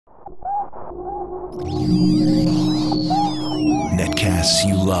Netcasts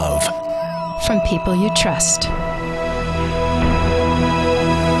you love. From people you trust.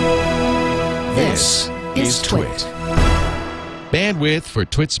 This is TWiT. Bandwidth for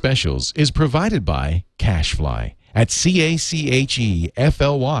TWiT specials is provided by CacheFly at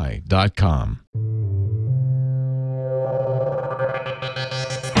CACHEFLY.com.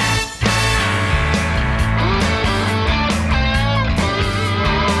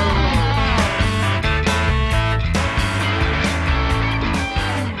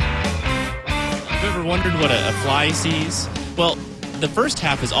 Wondered what a fly sees? Well, the first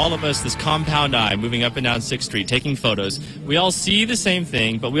half is all of us, this compound eye, moving up and down 6th Street, taking photos. We all see the same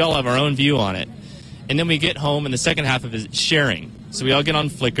thing, but we all have our own view on it. And then we get home, and the second half of it is sharing. So we all get on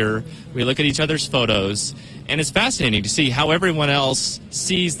Flickr, we look at each other's photos, and it's fascinating to see how everyone else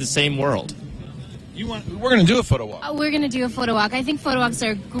sees the same world. We're going to do a photo walk. We're going to do a photo walk. I think photo walks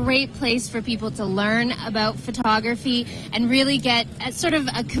are a great place for people to learn about photography and really get sort of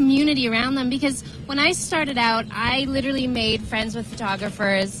a community around them, because when I started out, I literally made friends with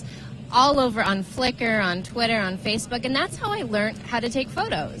photographers all over on Flickr, on Twitter, on Facebook, and that's how I learned how to take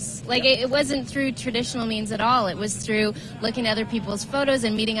photos. Like, it wasn't through traditional means at all. It was through looking at other people's photos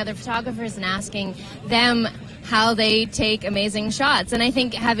and meeting other photographers and asking them how they take amazing shots. And I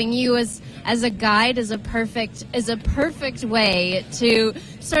think having you as a guide is a perfect way to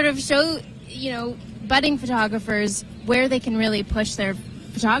sort of show, budding photographers where they can really push their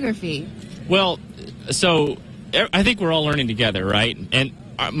photography. Well, so I think we're all learning together, right? And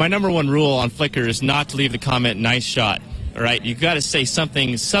my number one rule on Flickr is not to leave the comment "nice shot." All right, you got to say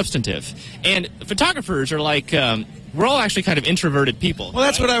something substantive. And photographers are like, we're all actually kind of introverted people. Well,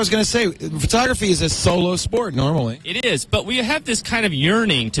 that's what I was going to say. Photography is a solo sport normally. It is, but we have this kind of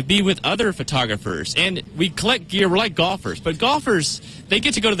yearning to be with other photographers, and we collect gear. We're like golfers, but golfers, they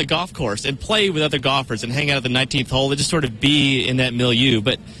get to go to the golf course and play with other golfers and hang out at the 19th hole. They just sort of be in that milieu,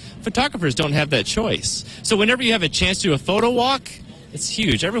 but photographers don't have that choice. So whenever you have a chance to do a photo walk, it's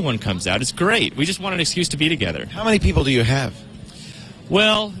huge. Everyone comes out. It's great. We just want an excuse to be together. How many people do you have?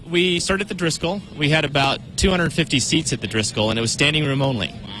 Well, we started at the Driscoll. We had about 250 seats at the Driscoll, and it was standing room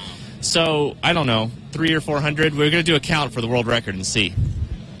only. So, I don't know, 300 or 400. We're going to do a count for the world record and see.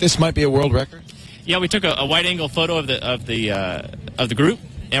 This might be a world record? Yeah, we took a wide-angle photo of the group,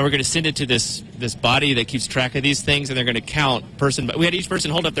 and we're going to send it to this body that keeps track of these things, and they're going to count person. But we had each person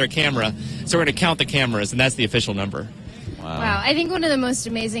hold up their camera, so we're going to count the cameras, and that's the official number. Wow. I think one of the most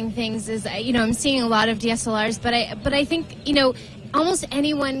amazing things is, I'm seeing a lot of DSLRs, but I think, almost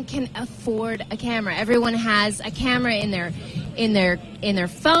anyone can afford a camera. Everyone has a camera in their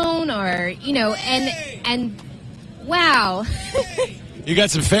phone, or and wow. You got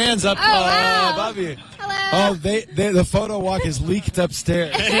some fans up above you. Hello. Oh, the photo walk is leaked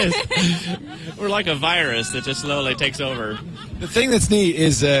upstairs. It is. We're like a virus that just slowly takes over. The thing that's neat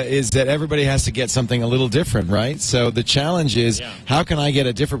is that everybody has to get something a little different, right? So the challenge is, how can I get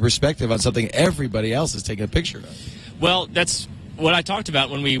a different perspective on something everybody else is taking a picture of? Well, that's what I talked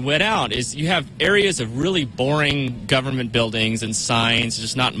about when we went out, is you have areas of really boring government buildings and signs,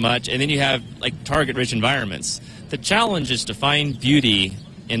 just not much, and then you have like target-rich environments. The challenge is to find beauty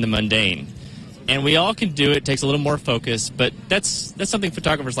in the mundane. And we all can do it. It takes a little more focus, but that's something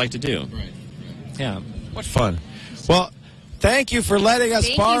photographers like to do. Right. Yeah. What fun. Well, thank you for letting us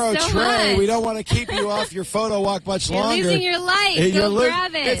borrow so Trey. much. We don't want to keep you off your photo walk much longer. You're losing your light. Go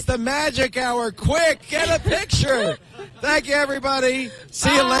grab it. It's the magic hour. Quick, get a picture. Thank you, everybody.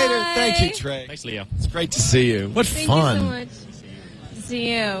 See you later. Thank you, Trey. Thanks, Leo. It's great to see you. What Thank fun. you so much. To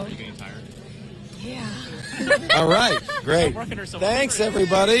see you. Are you getting tired? Yeah. All right, great. working her so Thanks, hard.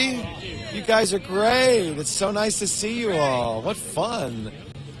 everybody. You guys are great. It's so nice to see you all. What fun.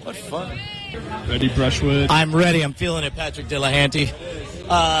 What fun. Ready, Brushwood? I'm ready. I'm feeling it, Patrick Delahanty.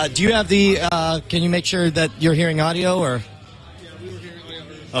 Do you have the, can you make sure that you're hearing audio, or?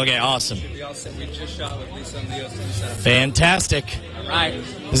 Okay, awesome. We just shot with Lisa and Leo. Fantastic. All right.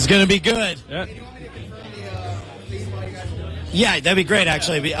 This is going to be good. Yeah. Yeah, that'd be great,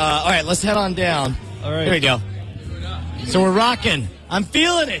 actually. All right, let's head on down. All right. Here we go. So we're rocking. I'm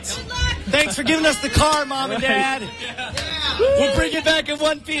feeling it. Thanks for giving us the car, Mom and Dad. We'll bring it back in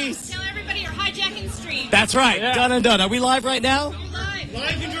one piece. Tell everybody you're hijacking the stream. That's right. Yeah. Done and done. Are we live right now? Live.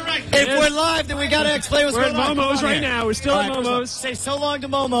 Live and direct. If we're live, then we got to explain what's We're going at on. Momo's Come on right here. now. We're still All at right, Momo's. Say so long to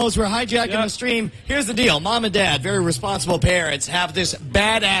Momo's. We're hijacking the stream. Here's the deal. Mom and Dad, very responsible parents, have this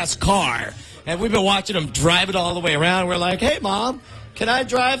badass car. And we've been watching them drive it all the way around. We're like, hey, Mom, can I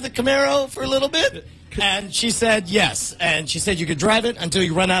drive the Camaro for a little bit? And she said yes. And she said you could drive it until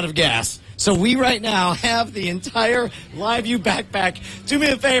you run out of gas. So we right now have the entire LiveView backpack. Do me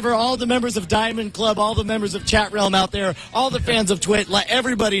a favor, all the members of Diamond Club, all the members of Chat Realm out there, all the fans of TWiT, let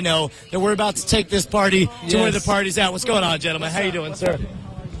everybody know that we're about to take this party to where the party's at. What's going on, gentlemen? How you doing, sir?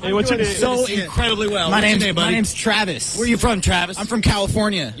 Hey, what's your name? So incredibly well. My What's your name, buddy? name's Travis. Where are you from, Travis? I'm from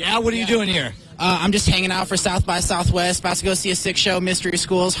California. Yeah, what are you doing here? I'm just hanging out for South by Southwest. About to go see a sick show, Mystery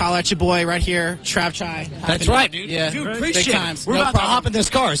Schools. Holla at your boy right here, Trav Chai. That's right, dude. Yeah, Dude, big appreciate it. times. We're No about to problem. hop in this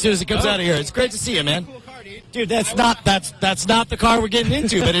car as soon as it comes out of here. It's great to see you, man. Dude, that's not the car we're getting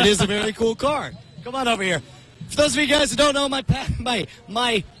into, but it is a very cool car. Come on over here. For those of you guys who don't know,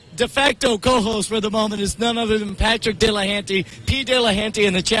 my de facto co-host for the moment is none other than Patrick Delahanty, P. Delahanty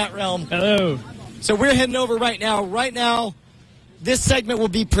in the chat realm. Hello. So we're heading over right now. Right now, this segment will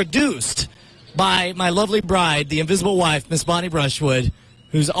be produced by my lovely bride, the invisible wife, Miss Bonnie Brushwood,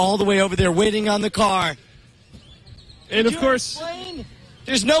 who's all the way over there waiting on the car. And of course, Explain?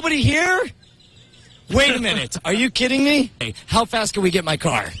 There's nobody here? Wait a minute. Are you kidding me? Hey, how fast can we get my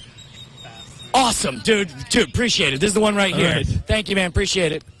car? Awesome, dude. Dude, appreciate it. This is the one right here. right. Thank you, man.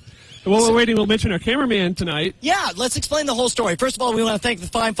 Appreciate it. while we're waiting, we'll mention our cameraman tonight. Yeah, let's explain the whole story. First of all, we want to thank the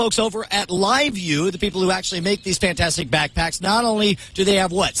fine folks over at LiveView, the people who actually make these fantastic backpacks. Not only do they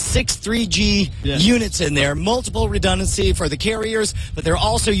have, 6 3G units in there, multiple redundancy for the carriers, but they're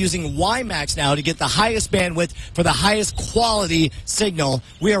also using WiMAX now to get the highest bandwidth for the highest quality signal.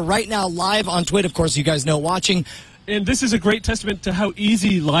 We are right now live on TWiT, of course, you guys know, watching. And this is a great testament to how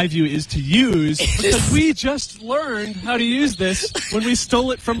easy LiveView is to use, because we just learned how to use this when we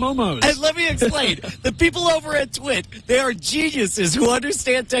stole it from Momo's. And let me explain. The people over at TWiT, they are geniuses who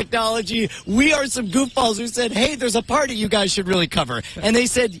understand technology. We are some goofballs who said, hey, there's a party you guys should really cover. And they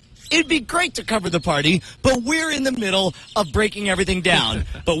said, it'd be great to cover the party, but we're in the middle of breaking everything down.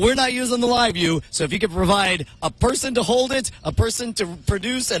 But we're not using the LiveView, so if you could provide a person to hold it, a person to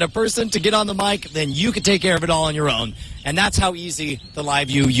produce, and a person to get on the mic, then you can take care of it all on your own. And that's how easy the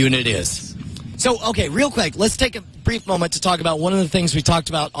LiveView unit is. So, okay, real quick, let's take a brief moment to talk about one of the things we talked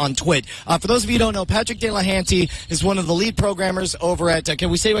about on TWiT. For those of you who don't know, Patrick Delahanty is one of the lead programmers over at, can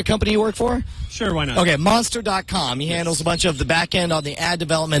we say what company you work for? Sure, why not? Okay, Monster.com. He handles a bunch of the back end on the ad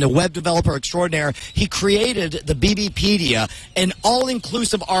development, a web developer extraordinaire. He created the BBpedia, an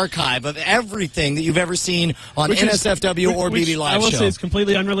all-inclusive archive of everything that you've ever seen on NSFW or BB Live I will Show. say is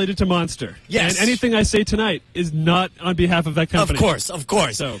completely unrelated to Monster. Yes. And anything I say tonight is not on behalf of that company. Of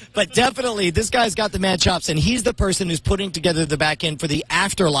course. So. But definitely, this guy's got the mad chops, and he's the person who's putting together the back end for the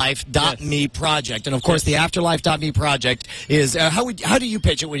Afterlife.me project. And, of course, the Afterlife.me project is, how do you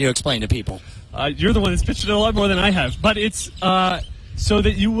pitch it when you explain to people? You're the one that's pitched it a lot more than I have. But it's so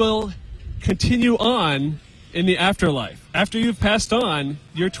that you will continue on in the afterlife. After you've passed on,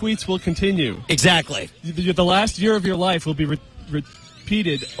 your tweets will continue. Exactly. The last year of your life will be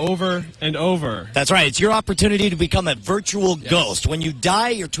repeated over and over. That's right. It's your opportunity to become a virtual ghost. When you die,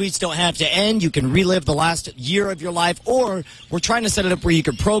 your tweets don't have to end. You can relive the last year of your life, or we're trying to set it up where you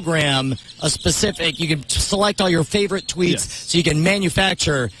can program a specific, you can select all your favorite tweets so you can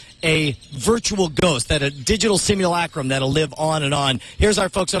manufacture a virtual ghost, that a digital simulacrum that'll live on and on. Here's our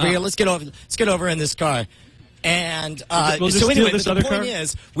folks over here. Let's get over in this car. And we'll so anyway, this the other point car?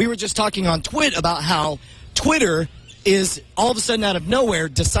 is, we were just talking on TWiT about how Twitter is all of a sudden out of nowhere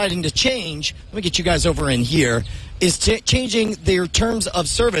deciding to change. Let me get you guys over in here. Is changing their terms of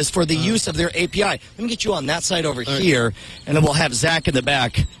service for the use of their API. Let me get you on that side over here, and then we'll have Zach in the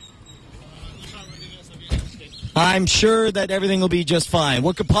back. I'm sure that everything will be just fine.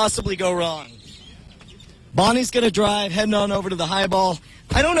 What could possibly go wrong? Bonnie's going to drive, heading on over to the highball.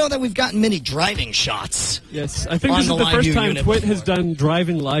 I don't know that we've gotten many driving shots. Yes, I think on this is the LiveView first time unit TWiT has before. done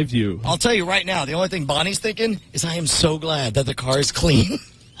driving LiveView. I'll tell you right now, the only thing Bonnie's thinking is I am so glad that the car is clean.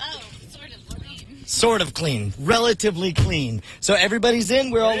 Oh, sort of clean. Sort of clean. Relatively clean. So everybody's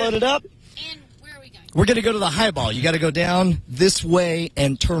in. We're all loaded up. And where are we going? We're going to go to the highball. You got to go down this way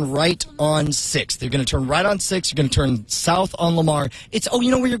and turn right on 6th. You're going to turn right on 6th. You're going to turn south on Lamar.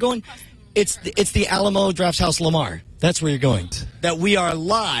 You know where you're going? It's the Alamo Draft House Lamar. That's where you're going. That we are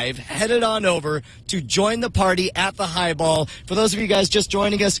live, headed on over to join the party at the highball. For those of you guys just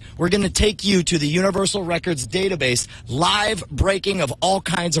joining us, we're going to take you to the Universal Records database, live breaking of all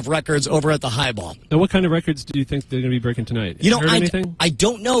kinds of records over at the highball. Now, what kind of records do you think they're going to be breaking tonight? You know, Heard anything? I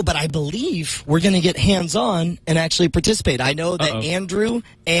don't know, but I believe we're going to get hands-on and actually participate. I know that Andrew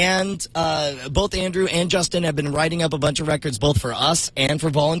and both Andrew and Justin have been writing up a bunch of records, both for us and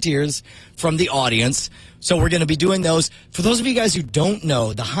for volunteers from the audience. So we're going to be doing those. For those of you guys who don't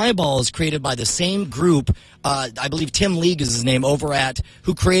know, the Highball is created by the same group. I believe Tim League is his name,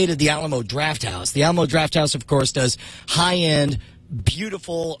 who created the Alamo Draft House. The Alamo Draft House, of course, does high-end,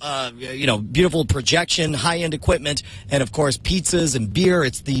 beautiful, beautiful projection, high-end equipment, and, of course, pizzas and beer.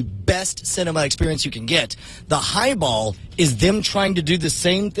 It's the best cinema experience you can get. The Highball is them trying to do the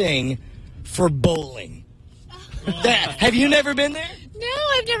same thing for bowling. Have you never been there? No,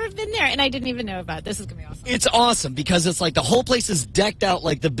 I've never been there, and I didn't even know about it. This is going to be awesome. It's awesome because it's like the whole place is decked out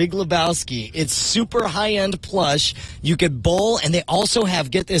like the Big Lebowski. It's super high-end plush. You could bowl, and they also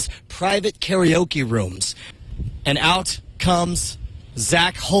have, get this, private karaoke rooms. And out comes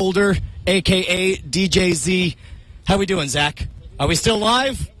Zach Holder, a.k.a. DJ Z. How we doing, Zach? Are we still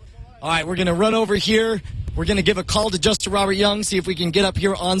live? All right, we're going to run over here. We're going to give a call to Justin Robert Young, see if we can get up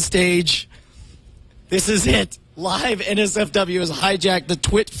here on stage. This is it. Live NSFW has hijacked the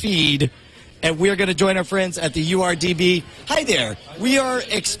TWiT feed, and we're going to join our friends at the URDB. Hi there. We are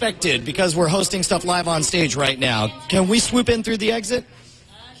expected, because we're hosting stuff live on stage right now. Can we swoop in through the exit?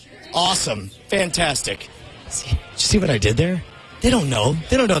 Awesome. Fantastic. Did you see what I did there? They don't know.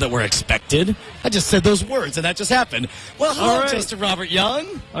 They don't know that we're expected. I just said those words, and that just happened. Well, hello, Justin Robert Young.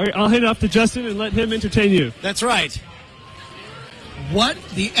 All right, I'll hand it off to Justin and let him entertain you. That's right. What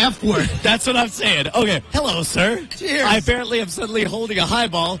the F word? That's what I'm saying. Okay. Hello, sir. Cheers. I apparently am suddenly holding a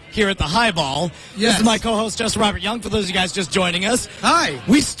highball here at the Highball. Yes. This is my co-host, Justin Robert Young, for those of you guys just joining us. Hi.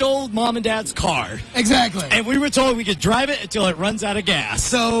 We stole Mom and Dad's car. Exactly. And we were told we could drive it until it runs out of gas.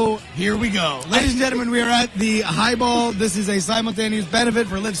 So, here we go. Ladies and gentlemen, we are at the Highball. This is a simultaneous benefit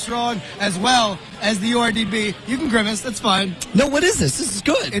for Live Strong as well as the URDB. You can grimace. That's fine. No, what is this? This is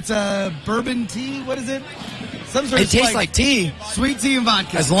good. It's a bourbon tea. What is it? Some sort It of tastes like tea. Sweet tea and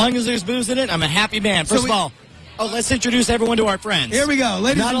vodka. As long as there's booze in it, I'm a happy man. First of all, let's introduce everyone to our friends. Here we go.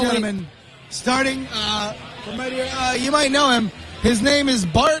 Ladies Not and only- gentlemen, starting from right here, you might know him. His name is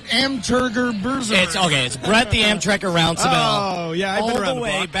Bart Amturger Berzer. It's Brett the Amtrekker Rounceville. Oh, yeah, I've been all around the the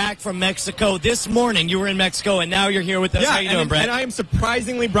way block. back from Mexico. This morning you were in Mexico, and now you're here with us. How you doing, Brett? And I am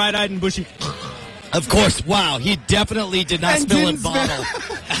surprisingly bright-eyed and bushy. Of course. Wow, he definitely did not spill a didn't bottle.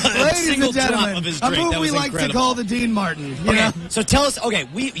 A Ladies single and gentlemen, drop of his a drink. move That was we like to incredible. call the Dean Martin. You know? So tell us,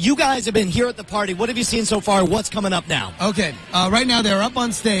 you guys have been here at the party. What have you seen so far? What's coming up now? Okay, right now they're up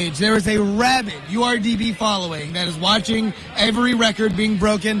on stage. There is a rabid URDB following that is watching every record being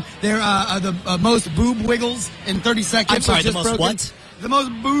broken. They're the most boob wiggles in 30 seconds. I'm sorry, are the just most broken. what? The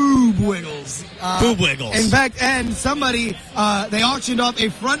most boob wiggles. Boob wiggles. In fact, and somebody, they auctioned off a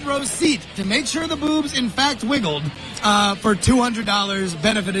front row seat to make sure the boobs in fact wiggled for $200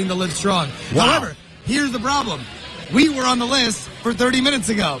 benefiting the Live Strong. Wow. However, here's the problem. We were on the list for 30 minutes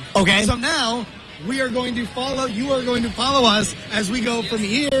ago. Okay. So now you are going to follow us as we go from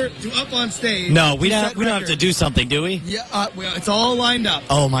here to up on stage. No, we to don't set have to records. do something, do we? Yeah, well, it's all lined up.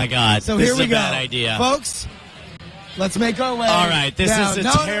 Oh, my God. So this here is we a go. bad idea. Folks, let's make our way. All right, this down. is a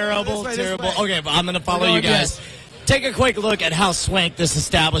No, no, terrible, this way. terrible. Okay, but I'm going to follow We're you going, guys. Take a quick look at how swank this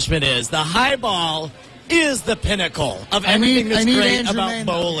establishment is. The Highball is the pinnacle of everything that's great Andrew about Main.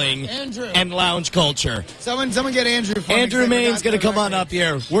 bowling Andrew. and lounge culture. Someone get Andrew for me, Andrew 'cause I Main's forgot going to the come on record. up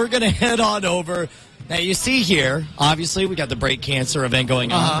here. We're going to head on over. Now, you see here, obviously, we got the Break Cancer event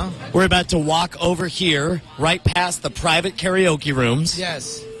going on. Uh-huh. We're about to walk over here, right past the private karaoke rooms.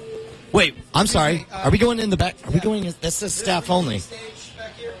 Yes. Wait, I'm sorry. me, Are we going in the back? Are we going in? That says staff only.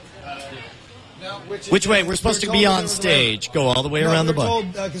 Which way? We're supposed to be on stage. Go all the way around the block.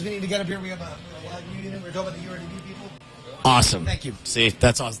 Because we need to get up here. We have a live meeting. We're talking about the URDB people. Awesome. Thank you. See,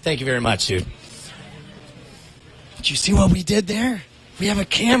 that's awesome. Thank you very much, dude. Did you see what we did there? We have a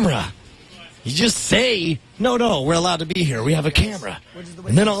camera. You just say, no, we're allowed to be here. We have a camera.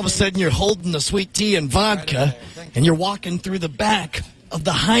 And then all of a sudden you're holding the sweet tea and vodka, and you're walking through the back of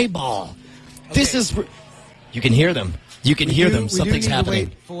the Highball. This is... You can hear them. You can hear them. Something's happening. We do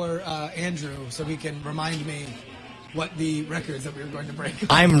need to wait for Andrew so he can remind me what the records that we were going to break.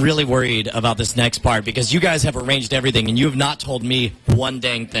 I'm really worried about this next part because you guys have arranged everything, and you have not told me one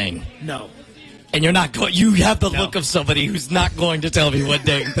dang thing. No. And you're not going. You have the look of somebody who's not going to tell me one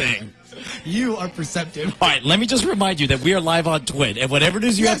dang thing. You are perceptive. All right, let me just remind you that we are live on TWiT, and whatever it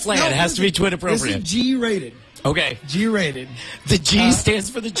is you have planned, it has to be TWiT appropriate. This is G-rated. Okay. G-rated. The G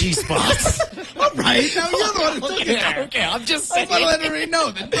stands for the G-spots. All right. Now you're the one who took it there. Okay, I'm just I saying. want to let everybody know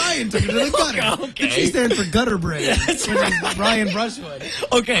that Brian took it to the gutter. Okay. The G stands for gutter brain. That's right. Brian Brushwood.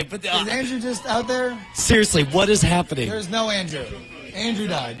 Okay, but Is Andrew just out there? seriously, what is happening? There's no Andrew. Andrew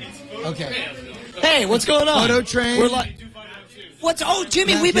died. Okay. Hey, what's going on? Photo train. We're like.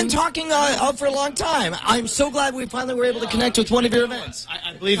 Jimmy, we've been talking for a long time. I'm so glad we finally were able to connect with one of your events.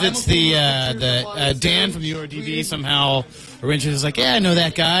 I believe it's the Dan from URDB somehow originally was like, yeah, I know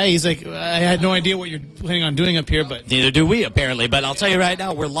that guy. He's like, I had no idea what you're planning on doing up here, but Neither do we, apparently. But I'll tell you right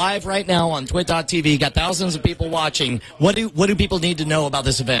now, we're live right now on TWiT.tv. Got thousands of people watching. What do people need to know about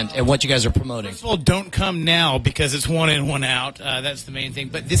this event and what you guys are promoting? first of all, don't come now because it's one in, one out. That's the main thing.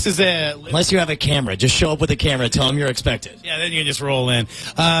 But this is Unless you have a camera. Just show up with a camera. Tell them you're expected. Yeah, then you can just roll in.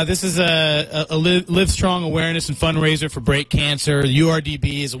 This is a Live Strong awareness and fundraiser for breast cancer.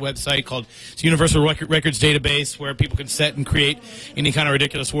 URDB is a website called it's Universal Records Database where people can set and create any kind of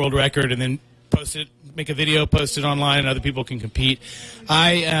ridiculous world record and then post it, make a video, post it online, and other people can compete.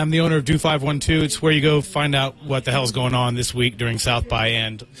 I am the owner of Do 512. It's where you go find out what the hell's going on this week during South by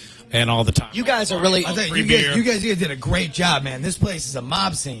and all the time. You guys are really... You guys did a great job, man. This place is a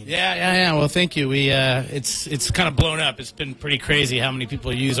mob scene. Yeah. Well, thank you. We it's kind of blown up. It's been pretty crazy how many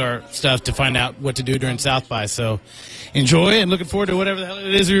people use our stuff to find out what to do during South by. So enjoy and looking forward to whatever the hell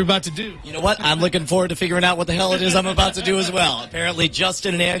it is you're about to do. You know what? I'm looking forward to figuring out what the hell it is I'm about to do as well. Apparently,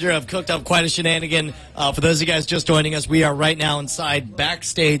 Justin and Andrew have cooked up quite a shenanigan. For those of you guys just joining us, we are right now inside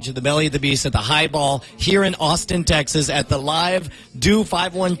backstage of the Belly of the Beast at the Highball here in Austin, Texas at the live Do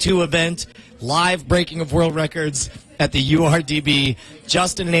 512 event. Live breaking of world records at the URDB.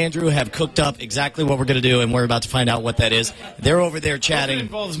 Justin and Andrew have cooked up exactly what we're going to do, and we're about to find out what that is. They're over there chatting. It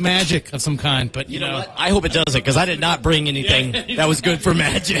involves magic of some kind, but you know what? I hope it doesn't, because I did not bring anything that was good for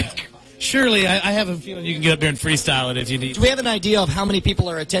magic. Surely, I have a feeling you can get up there and freestyle it if you need. Do we have an idea of how many people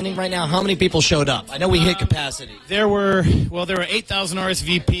are attending right now? How many people showed up? I know we hit capacity. There were 8,000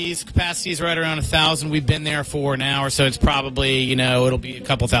 RSVPs. Capacity is right around 1,000. We've been there for an hour, so it's probably, it'll be a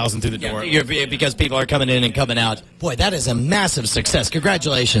couple thousand through the door. Because people are coming in and coming out. Boy, that is a massive success.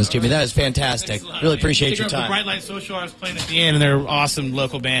 Congratulations, Jimmy. That is fantastic. Really appreciate your time. Bright Light Social Arts playing at the end, and they're an awesome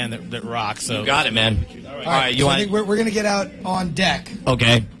local band that rocks. So you got it, man. All right, I think we're going to get out on deck.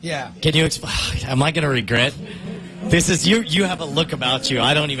 Okay. Yeah. Can you explain? Am I going to regret? This is you have a look about you.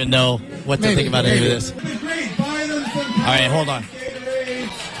 I don't even know what to think about any of this. All right, hold on.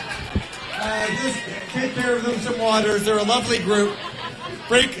 Just take care of them some waters. They're a lovely group.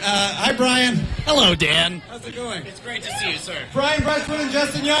 Hi, Brian. Hello, Dan. How's it going? It's great to see you, sir. Brian Brushwood and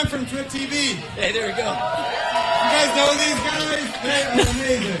Justin Young from TWiT TV. Hey, there we go. You guys know these guys? They are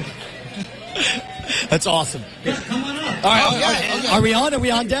amazing. That's awesome. Come on up. All right, okay. Are we on? Are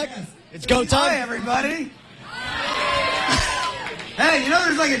we on deck? It's go time. Hi, everybody. Hey,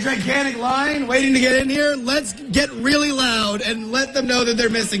 there's like a gigantic line waiting to get in here. Let's get really loud and let them know that they're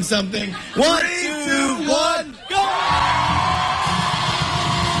missing something. 1, 2, 1, go!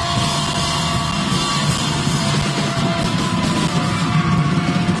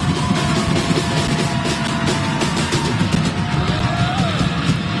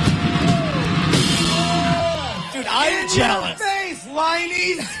 I'm jealous. Face,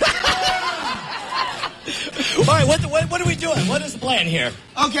 Liney's. All right, what are we doing? What is the plan here?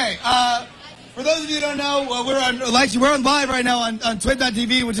 Okay, for those of you who don't know, we're on live right now on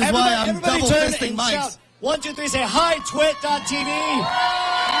TWiT.tv, which is why I'm double fisting mics. Shout. 1, 2, 3, say hi, TWiT.tv.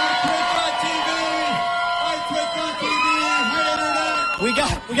 Hi, TWiT.tv.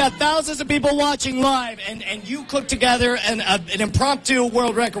 We got thousands of people watching live, and you cooked together an impromptu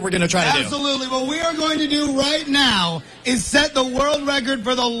world record we're going to try to do. Absolutely. What we are going to do right now is set the world record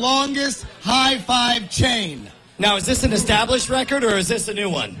for the longest high five chain. Now, is this an established record, or is this a new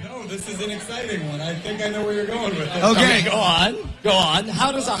one? No, this is an exciting one. I think I know where you're going with this. Okay, go on.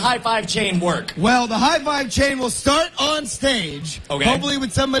 How does a high five chain work? Well, the high five chain will start on stage. Okay. Hopefully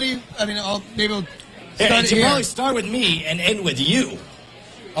with somebody, maybe we'll start here. Probably start with me and end with you.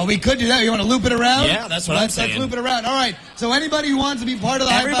 Oh, we could do that. You want to loop it around? Yeah, that's what I'm saying. Let's loop it around. All right. So anybody who wants to be part of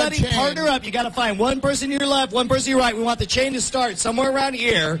the high five chain. Everybody partner up. You got to find one person to your left, one person to your right. We want the chain to start somewhere around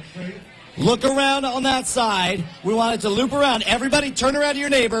here. Look around on that side. We want it to loop around. Everybody turn around to your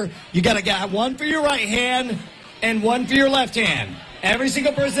neighbor. You got to get one for your right hand and one for your left hand. Every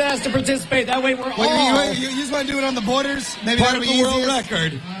single person has to participate. That way we're all... You just want to do it on the borders? Maybe part that'll of be the world easiest.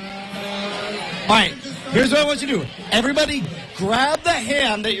 record. All right. Here's what I want you to do. Everybody grab the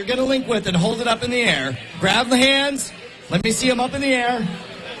hand that you're going to link with and hold it up in the air. Grab the hands. Let me see them up in the air.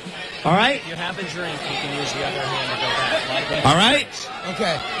 All right? You have a drink. You can use the other hand to go back. All right?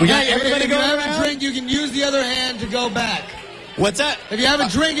 Okay. We got everybody if going you have around? a drink, you can use the other hand to go back. What's that? If you have a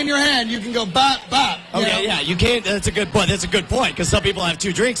drink in your hand, you can go bop, bop. Okay, yeah, you can't. That's a good point. That's a good point, because some people have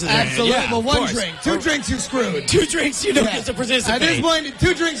 2 drinks in their Absolutely. hand. Yeah, well, one course. drink. 2 drinks, you're screwed. 2 drinks, you don't get to participate. At this point,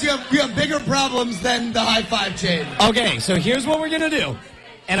 2 drinks, you have bigger problems than the high five chain. Okay, so here's what we're going to do.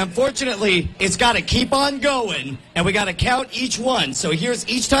 And unfortunately, it's got to keep on going, and we got to count each one. So here's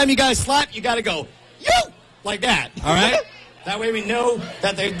each time you guys slap, you got to go, you, like that. All right? That way we know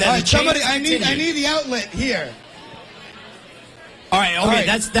that they're. All right, somebody, I need the outlet here. All right, okay, All right.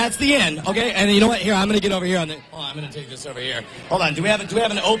 That's the end. Okay, and you know what? Here, I'm gonna get over here on the. Oh, I'm gonna take this over here. Hold on. Do we have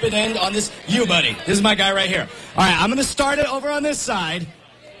an open end on this? You, buddy. This is my guy right here. All right, I'm gonna start it over on this side.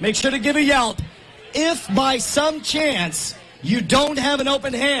 Make sure to give a yelp. If by some chance you don't have an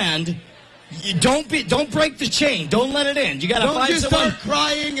open hand, you don't break the chain. Don't let it in. You gotta Don't find just someone. start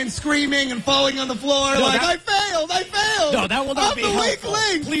crying and screaming and falling on the floor No, like, that- I failed. No, that will not be I'm the weak helpful.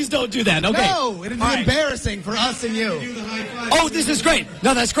 link. Please don't do that. Okay. No, it is All right. embarrassing for us and you. Oh, this is great.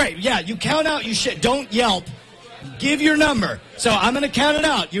 No, that's great. Yeah, you count out. You don't yelp. Give your number. So I'm going to count it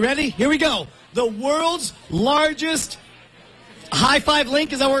out. You ready? Here we go. The world's largest high five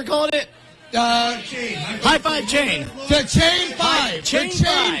link. Is that what we're calling it? High five chain. The chain five. Chain the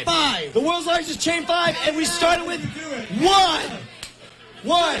chain five. The world's largest chain five. And we started with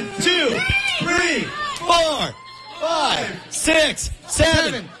 1, 2, 3, 4, 5, 6,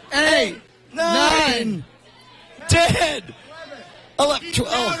 7, 8, 9, 10, 11,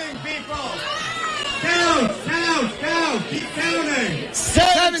 12. Count. Keep counting.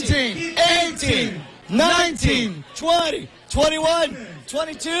 17, 18, 19, 20, 21,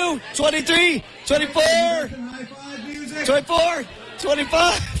 22, 23, 24, 24,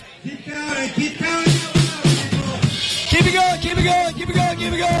 25. Keep counting. Keep it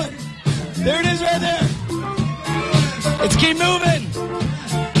going. There it is right there. Let's keep moving.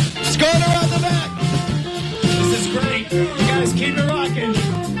 It's going around the back. This is great. You guys keep it rocking.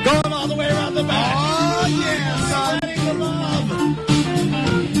 Going all the way around the back. Oh, yeah, son. Spreading the love.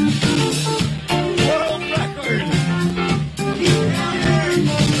 World record. Keep counting.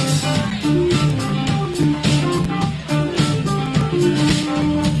 All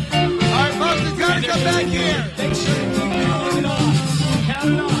right, folks, it's got to come back here. Make sure to keep counting it off. Count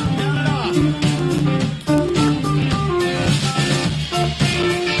it off.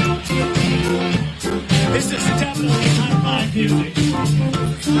 This is definitely high five music.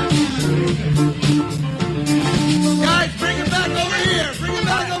 Guys, bring it back over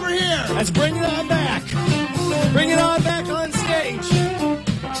here. Let's bring it on back. Bring it on back on stage.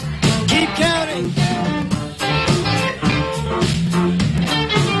 Keep counting.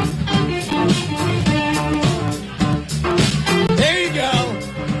 There you go.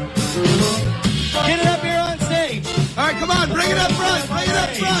 Get it up here on stage. All right, come on, bring it up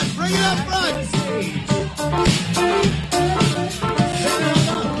front.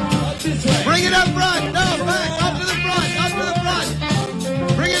 Bring it up front. No, back, up to the front.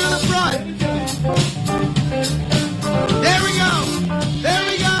 Bring it to the front. There we go.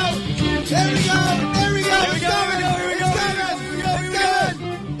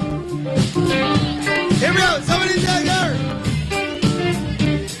 Here we go. Somebody's got her.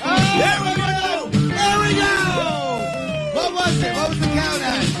 There we go. What was it? What was the count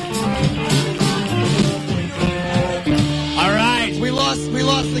at? All right. We lost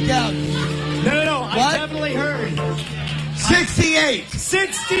the count. No. I What? definitely heard. 68.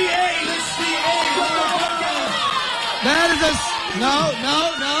 68. That is no.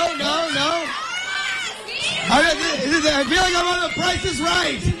 I feel like I'm on The Price is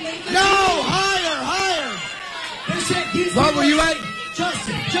Right. No, higher. What were you at?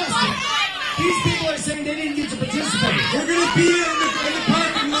 Justin. These people are saying they didn't get to participate. We're going to be in the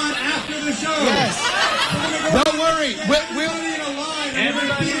parking lot after the show. Yes. Don't worry.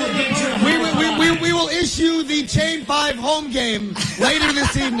 We will issue the Chain 5 home game later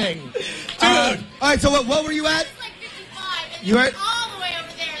this evening. All right, so what were you at? You were at? All the way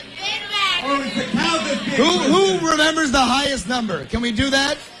over there, way back. Who remembers the highest number? Can we do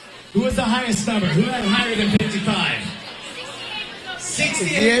that? Who was the highest number? Who had higher than 55?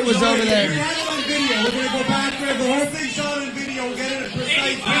 68 was over We there. have it on video. We're going to go back there. The whole thing's on in video. We'll get it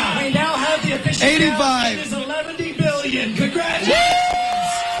precise. We now have the official 85. count. It is 11 billion. Congratulations!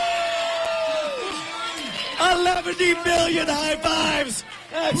 11 billion high fives.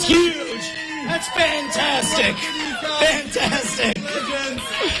 That's huge. That's fantastic.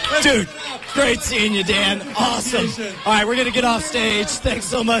 Dude, great seeing you, Dan. Awesome. All right, we're going to get off stage. Thanks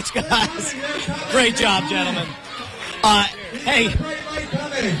so much, guys. Great job, gentlemen. Hey,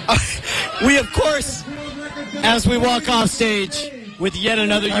 we, of course, as we walk off stage with yet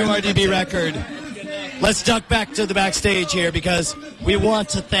another URDB record, let's duck back to the backstage here because we want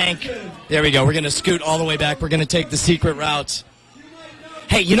to thank... There we go. We're going to scoot all the way back. We're going to take the secret route.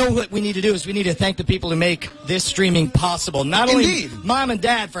 Hey, you know what we need to do is we need to thank the people who make this streaming possible. Not only Mom and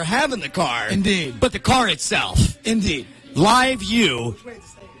Dad for having the car. Indeed. But the car itself. Indeed. Live You.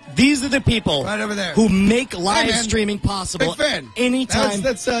 These are the people right over there who make live hey, streaming possible. Big fan. Anytime.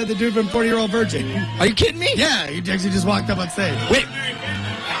 That's the dude from 40-Year-Old Virgin. Are you kidding me? Yeah, he actually just walked up on stage. Wait.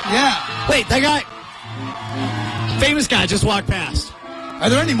 Yeah. Wait, that guy. Famous guy just walked past. Are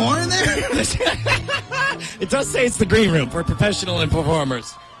there any more in there? It does say it's the green room for professional and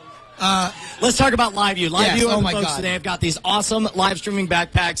performers. Let's talk about Live You. Live You, oh my folks, God. today have got these awesome live streaming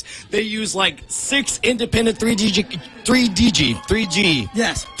backpacks. They use like 6 independent 3G.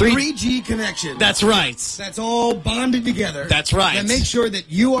 Yes, 3G connection. That's right. That's all bonded together. That's right. And make sure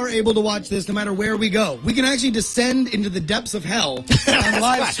that you are able to watch this no matter where we go. We can actually descend into the depths of hell on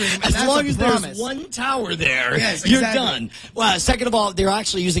live stream. As long as there's one tower there, yes, you're exactly. done. Well, second of all, they're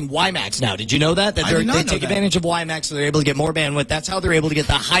actually using WiMAX now. Did you know that? I did not they know take that. advantage of WiMAX, so they're able to get more bandwidth. That's how they're able to get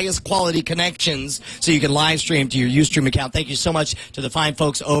the highest quality connections, so you can live stream to your Ustream account. Thank you so much to the fine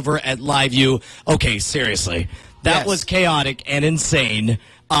folks over at LiveU. Okay, seriously. That was chaotic and insane,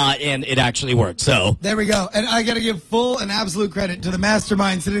 and it actually worked. So there we go. And I got to give full and absolute credit to the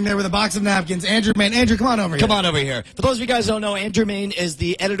mastermind sitting there with a box of napkins. Andrew Main. Andrew, come on over here. Come on over here. For those of you guys who don't know, Andrew Main is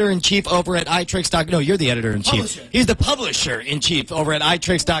the editor-in-chief over at iTricks.com. No, you're the editor-in-chief. Publisher. He's the publisher-in-chief over at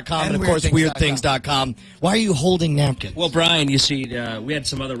iTricks.com and, of course, WeirdThings.com. WeirdThings.com. Why are you holding napkins? Well, Brian, you see, we had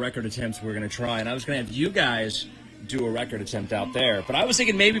some other record attempts we were going to try, and I was going to have you guys do a record attempt out there. But I was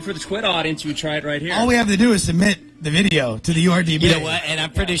thinking maybe for the TWiT audience, you would try it right here. All we have to do is submit the video to the URDB. You know what? And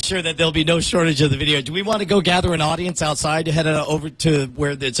I'm pretty sure that there'll be no shortage of the video. Do we want to go gather an audience outside to head over to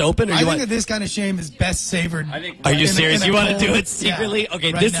where it's open? Or I you think want... that this kind of shame is best savored. Are you serious? You want to do cold- it secretly? Yeah,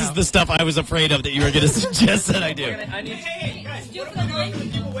 Okay, right this now. is the stuff I was afraid of that you were going to suggest that I do. Hey, guys,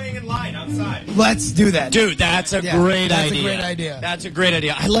 people waiting in line outside. Let's do that. Dude, that's a Yeah, great that's idea. a great idea. That's a great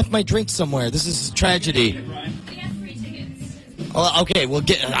idea. I left my drink somewhere. This is a tragedy. Oh, okay, well,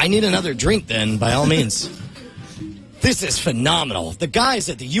 I need another drink then, by all means. This is phenomenal. The guys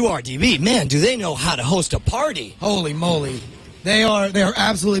at the URDB, man, do they know how to host a party? Holy moly. They are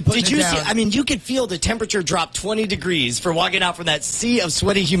absolutely putting Did you it down. see? I mean, you could feel the temperature drop 20 degrees for walking out from that sea of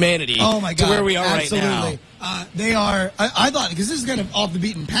sweaty humanity Oh my God! to where we are absolutely. right now. They are. I thought because this is kind of off the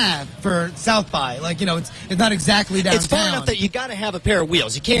beaten path for South by. Like it's not exactly downtown. It's far enough that you got to have a pair of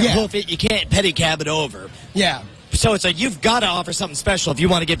wheels. You can't hoof it. You can't pedicab it over. Yeah. So it's like you've got to offer something special if you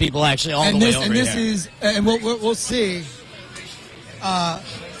want to get people actually all the way over and this here. is and we'll see.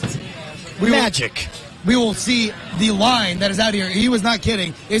 Magic. We will see the line that is out here. He was not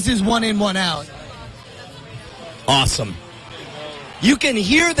kidding. This is 1 in, 1 out. Awesome. You can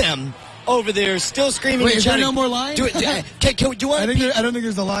hear them over there still screaming Wait, and is there shouting. no more line? Do you want I don't think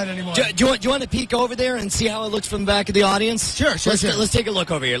there's a line anymore. Do you want to peek over there and see how it looks from the back of the audience? Sure. Let's take a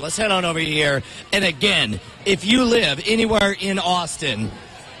look over here. Let's head on over here. And again, if you live anywhere in Austin,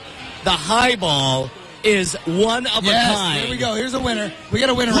 the highball is one of a kind. Here we go. Here's a winner. We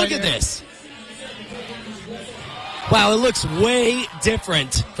got a winner right Look at here. this. Wow, it looks way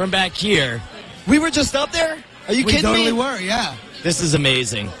different from back here. We were just up there? Are you kidding me? We totally were, yeah. This is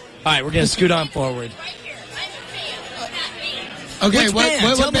amazing. All right, we're going to scoot on forward. Okay, Which what band?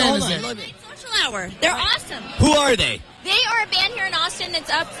 band Hold is on. it? Social Hour. They're awesome. Who are they? They are a band here in Austin that's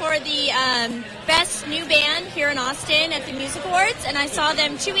up for the best new band here in Austin at the Music Awards, and I saw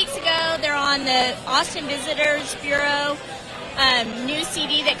them 2 weeks ago. They're on the Austin Visitors Bureau new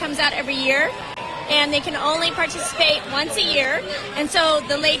CD that comes out every year, and they can only participate once a year. And so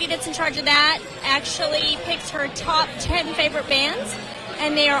the lady that's in charge of that actually picks her top 10 favorite bands,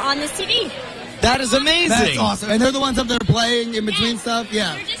 and they are on the CD. That is amazing. That's awesome. And they're the ones up there playing in between stuff?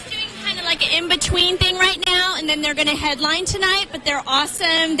 Yeah. They're just doing kind of like an in-between thing right now, and then they're going to headline tonight, but they're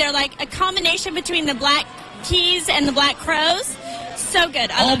awesome. They're like a combination between the Black Keys and the Black Crows. So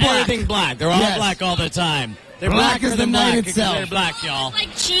good. I All love black. it. Everything black. They're all Yes. black all the time. They're Black blacker as the than night black because itself. they're black, y'all.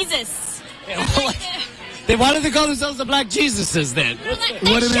 Like Jesus. Why do they call themselves the Black Jesuses then?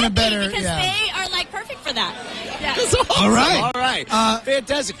 Would have been a better, because they are like perfect for that. Yeah. That's awesome. All right. All right.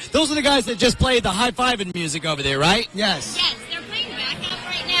 Fantastic. Those are the guys that just played the high-fiving music over there, right? Yes. Yes, they're playing backup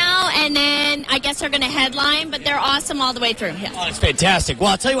right now, and then I guess they're going to headline, but they're awesome all the way through. Yes. Oh, it's fantastic. Well,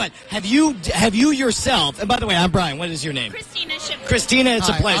 I'll tell you what. Have you yourself, and by the way, I'm Brian. What is your name? Christina Shipper. Christina, it's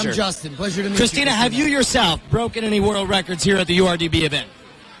a Hi, pleasure. I'm Justin. Pleasure to meet Christina, you. have you yourself broken any world records here at the URDB event?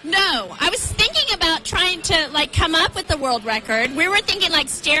 No, I was thinking about trying to like come up with the world record. We were thinking like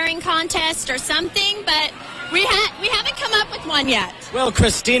staring contest or something, but we haven't come up with one yet. Well,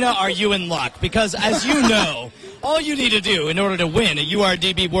 Christina, are you in luck? Because as you know, all you need to do in order to win a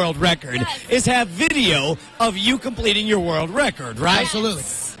URDB world record is have video of you completing your world record, right? Absolutely.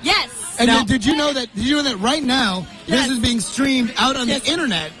 Yes. And Now- did you know that right now this is being streamed out on the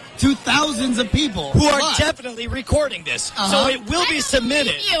internet to thousands of people who are But- definitely recording this. Uh-huh. So it will be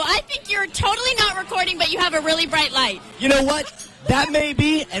submitted. I think you're totally not recording, but you have a really bright light. You know what? That may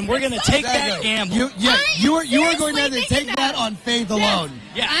be, and we're going to take that Exactly. gamble. You are going to have to take that on faith alone.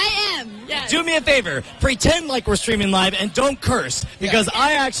 Yeah. I am. Yes. Do me a favor. Pretend like we're streaming live and don't curse because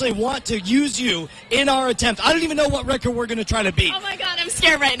I actually want to use you in our attempt. I don't even know what record we're going to try to beat. Oh my God, I'm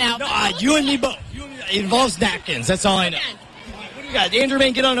scared right now. No, you and me both. It involves napkins. That's all I know. What do you got? Andrew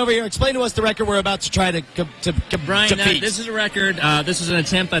Main, get on over here. Explain to us the record we're about to try to Brian, beat. this is a record. This is an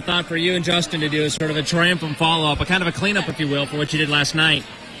attempt, I thought, for you and Justin to do sort of a triumphant follow-up, a kind of a cleanup, if you will, for what you did last night.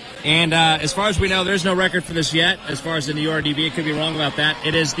 And as far as we know, there's no record for this yet. As far as in the URDB, it could be wrong about that.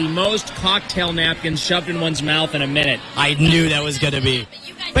 It is the most cocktail napkins shoved in one's mouth in a minute. I knew that was going to be.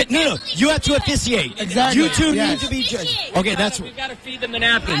 But no, you have to officiate. Exactly. You two Yes. need to be judged. Okay, that's We've got to feed them the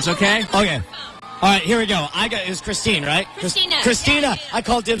napkins, okay? okay. All right, here we go. It was Christine, right? Christina. Christina. I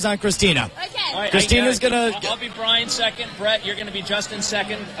call dibs on Christina. Okay. All right, Christina's gonna. I'll be Brian second. Brett, you're going to be Justin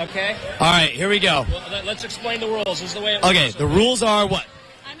second, okay? All right, here we go. Well, let's explain the rules. This is the way it Okay, works. the rules are what?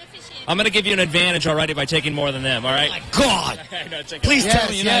 I'm going to give you an advantage already by taking more than them, all right? God. No, it's okay. Please tell Yes,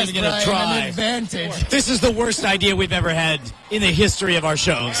 me you're not even going to Brian, try. an advantage. This is the worst idea we've ever had in the history of our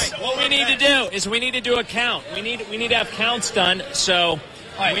shows. What we need to do is we need to do a count. We need to have counts done. So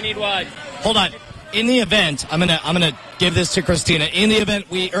we need what? Hold on. In the event, I'm gonna give this to Christina. In the event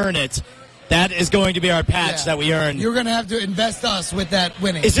we earn it, that is going to be our patch Yeah. that we earn. You're going to have to invest us with that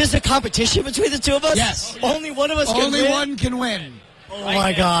winning. Is this a competition between the two of us? Yes. Only one of us can Only win? one can win. Oh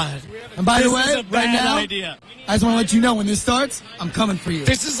my God. And by the This is way, a right bad now, idea. I just want to let you know when this starts, I'm coming for you.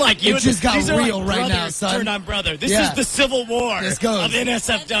 This is like you. It just got these are real like right now, brothers son. Turned on brother. This Yeah. is the Civil War This goes. of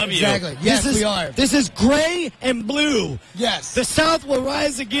NSFW. Exactly. Yes, this is, we are. This is gray and blue. Yes. The South will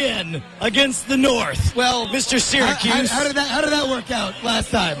rise again against the North. Well, Mr. Syracuse. How did that work out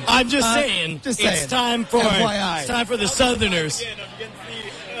last time? I'm just saying. Just saying. It's time for FYI. It's time for the Southerners.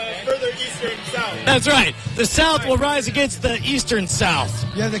 Further eastern south. That's right. The South will rise against the Eastern South.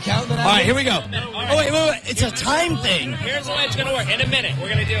 You have the count that All right, here we go. Oh, wait. It's a time thing. Here's the way it's going to work. In a minute,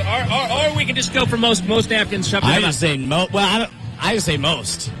 we're going to do, or we can just go for most napkins shoved in I the just mouth. say most. Well, I just say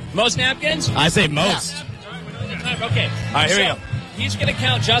most. Most napkins? I say most. Okay. All right, here we go. He's going to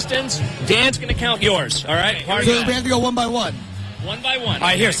count Justin's. Dan's going to count yours. All right. So we have to go one by one. One by one. All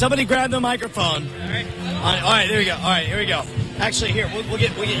right, here. Somebody grab the microphone. All right. All right, there we go. All right, here we go. Actually, here we'll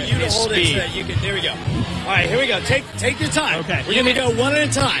get you to hold it. So that you can. There we go. All right, here we go. Take your time. Okay. We're gonna go one at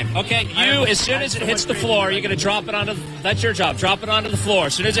a time. Okay. You, as soon as it hits the floor, you're going to drop it onto. That's your job. Drop it onto the floor.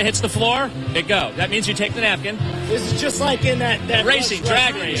 As soon as it hits the floor, it go. That means you take the napkin. This is just like in that Racing,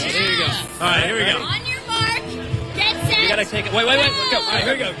 drag race. Here we go. All right, here we go. On your mark, get set. You got to take it. Wait. Go. All right,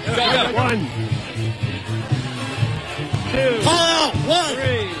 here we go. Go. 1, 2, Call out. 1.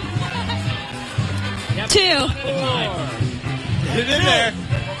 2, Get in there.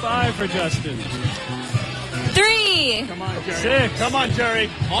 5 for Justin. 3, Come on, Jerry. 6. Come on, Jerry.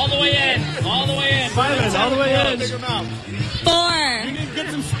 All the way in. All the way in. 7, all the way in. Bigger mouth. 4, You need to get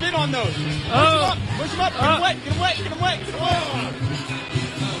some spit on those. Oh. Push them up. Get them wet. Get them wet. Get them wet. Get them wet.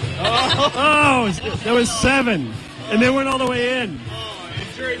 Oh, that was 7. And they went all the way in. And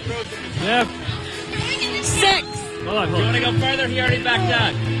Jerry throws them in. Yep. 6. Hold on. You want to go further? He already backed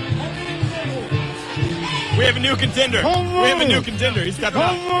out. We have a new contender. We have a new contender. He's stepping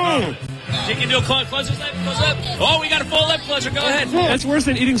up. You can do a close his lip. Close up. Oh, we got a full lip closer. Go ahead. That's worse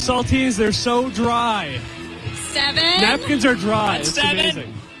than eating saltines. They're so dry. 7. Napkins are dry. That's It's 7.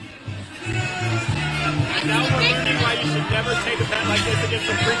 amazing. Now we're learning why you should never take a bet like this against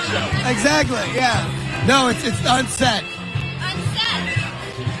a freak show. Exactly. Yeah. No, it's unset. Unset.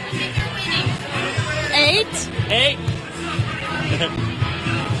 8. 8.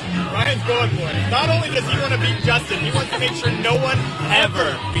 Ryan's going for it. Not only does he want to beat Justin, he wants to make sure no one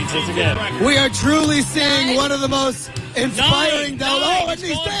ever beats us again. We are truly seeing one of the most inspiring. Oh, and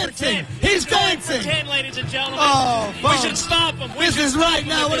he's going for dancing. 10. He's going for dancing. 10, ladies and gentlemen. Oh, we folks. should stop him. This is right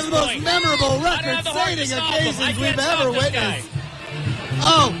now one of the most memorable record-setting occasions we've ever witnessed.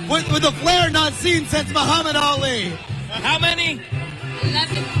 Oh, with the flair not seen since Muhammad Ali. How many?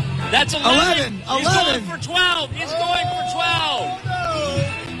 11. That's 11. 11. He's going for 12. He's going for 12.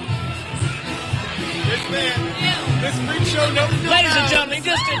 This man, this freak show knows no Ladies and bounds. gentlemen, he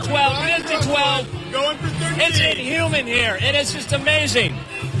just did 12. He just did 12. Going for 13. It's inhuman here. It is just amazing.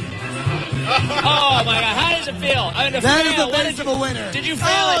 Oh, my God. How does it feel? I mean, to That is fail, the what face of a winner. Did you fail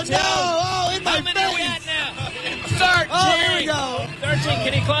Oh, it, too? no. Oh, in How my many are we face. at now? 13. Oh, here we go. 13.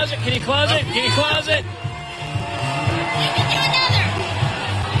 Can he close it? Can he close it? Can he close it? You can do another.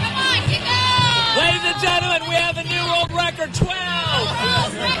 Come on, keep going. Ladies and gentlemen, we have a new world record, 12.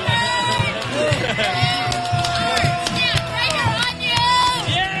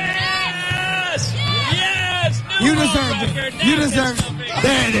 Yes! Yes! You deserved it. You deserved it.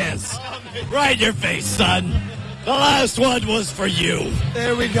 There it is. Right in your face, son. The last one was for you.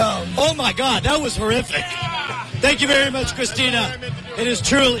 There we go. Oh, my God. That was horrific. Thank you very much, Christina. It is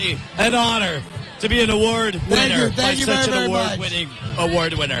truly an honor to be an award winner Thank you by such very an much. award-winning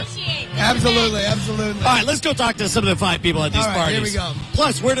award winner. Absolutely, absolutely. All right, let's go talk to some of the fine people at these All right, parties. here we go.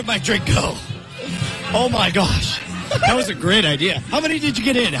 Plus, where did my drink go? Oh, my gosh. That was a great idea. How many did you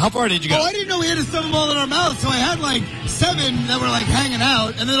get in? How far did you go? Oh, I didn't know we had to stuff them all in our mouth, so I had like 7 that were like hanging out,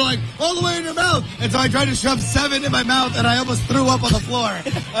 and then they're like all the way in your mouth. And so I tried to shove 7 in my mouth, and I almost threw up on the floor.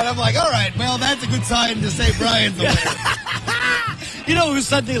 And I'm like, all right, well, that's a good sign to say Brian's the winner. You know who's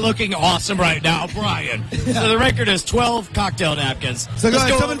suddenly looking awesome right now? Brian. So the record is 12 cocktail napkins. So go Let's ahead,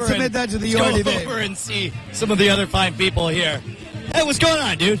 go someone over submit and- that to the let's URDB. go over and see some of the other fine people here. Hey, what's going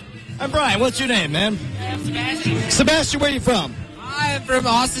on, dude? I'm Brian. What's your name, man? Sebastian, where are you from? I'm from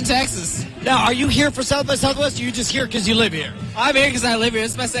Austin, Texas. Now, are you here for South by Southwest, or are you just here because you live here? I'm here because I live here.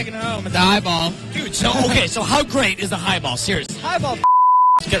 This is my second home at the Highball. Dude, so, okay, so how great is the Highball? Seriously. Highball.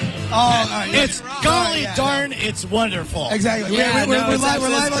 Oh, all right. It's golly darn, it's wonderful. Exactly. Yeah, we're it's live on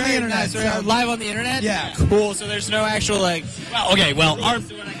the great. internet. Nice. We're live on the internet? Yeah. Cool. So there's no actual, like... Well, okay, well, our only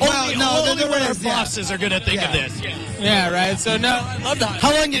there when our is, yeah. bosses are going to think of this. Yeah, right. So, no, I love that.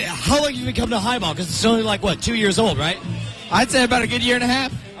 How long have you been coming to Highball? Because it's only like, what, 2 years old, right? I'd say about a good year and a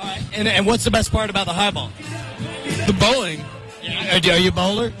half. All right. And what's the best part about the Highball? The bowling. Yeah. Are you a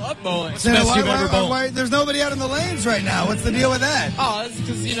bowler? Love bowling. What's the best you've ever bowled? There's nobody out in the lanes right now. What's the deal with that? Oh, that's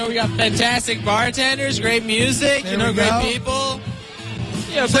because, we got fantastic bartenders, great music, There we great go. people.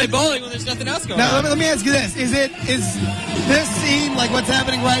 Play bowling when there's nothing else going Now, on. let me ask you this. Is this scene, like what's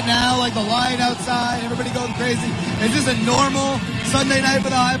happening right now, like the line outside, everybody going crazy, is this a normal Sunday night for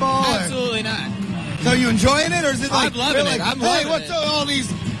the Highball? or- Absolutely not. So you enjoying it, or is it like... I'm loving you're it. like, I'm hey, loving what's it. all these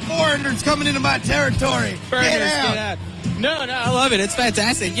foreigners coming into my territory? Get out. No, I love it. It's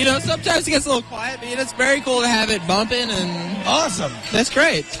fantastic. Sometimes it gets a little quiet, but it's very cool to have it bumping, and awesome. That's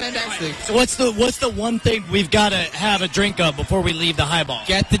great. It's fantastic. So what's the one thing we've got to have a drink of before we leave the Highball?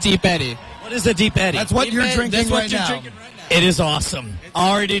 Get the Deep Eddy. What is the Deep Eddy? That's what you're drinking That's what right you're now. drinking right now. It is awesome.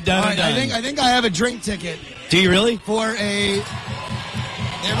 Already done. All right, and done. I think I have a drink ticket Do you really? for a...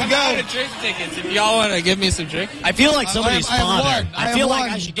 There we I'm go. out of drink tickets. If y'all want to give me some drink. I feel like somebody's I have father. one. I feel have like one.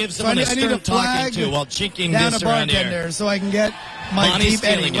 I should give So someone I a need a stern talking flag to while chinking down this a around bartender here. so I can get my Bonnie's Deep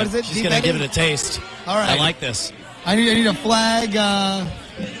Eddy. stealing What it. is it? She's Deep gonna Eddy? give it a taste. All right. I like this. I need a flag.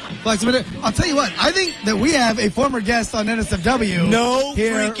 Flag. I'll tell you what. I think that we have a former guest on NSFW. No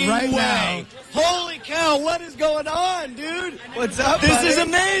here freaking right way. now. Holy cow, what is going on, dude? What's up, This buddy? is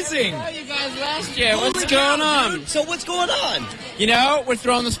amazing. How you guys last year? Holy What's cow, going on? dude. So what's going on? We're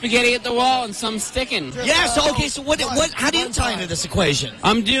throwing the spaghetti at the wall and some sticking. Yeah, so okay, so what how do you tie into this equation?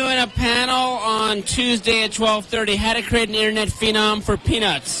 I'm doing a panel on Tuesday at 12:30. How to create an internet phenom for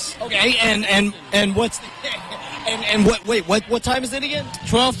peanuts. Okay, and what's and what time is it again?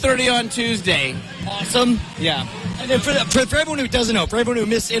 12:30 on Tuesday. Awesome. Yeah. And then for everyone who doesn't know, for everyone who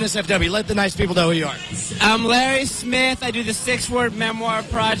missed NSFW, let the nice people know who you are. I'm Larry Smith. I do the 6-word memoir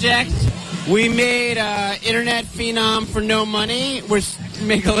project. We made internet phenom for no money. We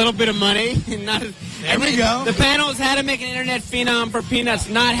make a little bit of money. There we go. The panel is how to make an internet phenom for peanuts,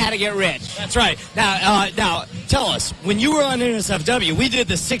 not how to get rich. That's right. Now, tell us, when you were on NSFW, we did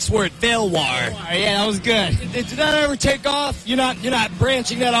the 6-word fail war. Yeah, that was good. Did that ever take off? You're not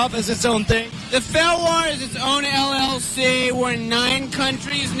branching that off as its own thing? The Fail War is its own LLC. We're in 9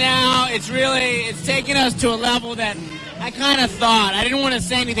 countries now. It's taken us to a level that I kind of thought. I didn't want to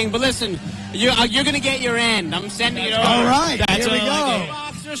say anything, but listen, you're going to get your end. I'm sending it over. All right, That's here we all I go.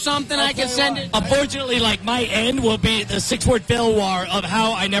 Box or something, I can send it. Unfortunately, my end will be the 6-word fail war of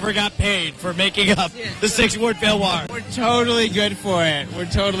how I never got paid for making up the 6-word fail war. We're totally good for it.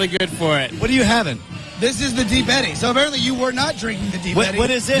 What are you having? This is the Deep Eddy. So apparently you were not drinking the Deep Eddy. What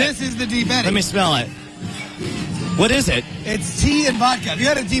is it? This is the Deep Eddy. Let me smell it. What is it? It's tea and vodka. Have you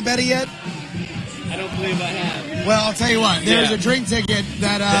had a Deep Eddy yet? I don't believe I have. Well, I'll tell you what. There's Yeah. a drink ticket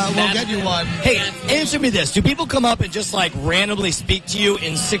that will get you one. Hey, answer me this. Do people come up and just randomly speak to you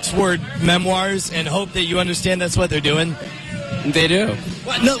in 6-word memoirs and hope that you understand that's what they're doing? They do.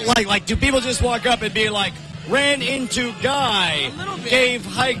 What, no, do people just walk up and be like, ran into guy, gave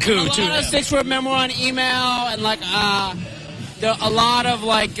haiku to A lot him? of 6-word memoir on email and a lot of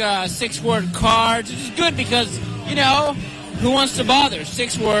 6-word cards, which is good because, who wants to bother?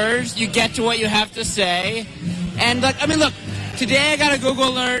 6 words, you get to what you have to say. And look, today I got a Google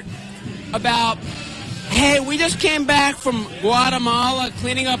alert about hey, we just came back from Guatemala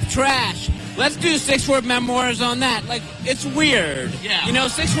cleaning up trash. Let's do 6-word memoirs on that. Like, it's weird. Yeah. You know,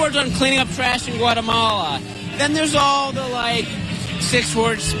 6 words on cleaning up trash in Guatemala. Then there's all the, like,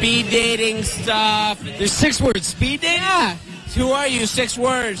 6-word speed dating stuff. There's 6-word speed dating? Yeah. Who are you? 6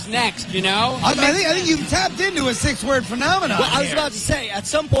 words next, you know? I think you've tapped into a 6-word phenomenon. Well, I was about to say, at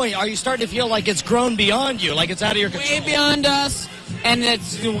some point, are you starting to feel like it's grown beyond you, like it's out of your control? Way beyond us. And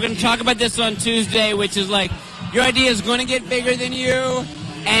we're going to talk about this on Tuesday, which is like, your idea is going to get bigger than you,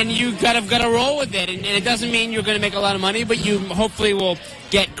 and you got to roll with it. And it doesn't mean you're going to make a lot of money, but you hopefully will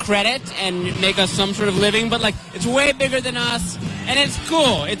get credit and make us some sort of living. But, like, it's way bigger than us, and it's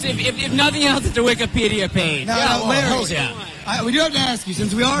cool. It's if nothing else, it's a Wikipedia page. No, Larry, hells yeah. We do have to ask you,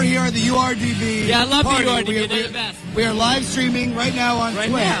 since we are here at the URDB. Yeah, I love party, the URDB. They're the best. We are live streaming right now on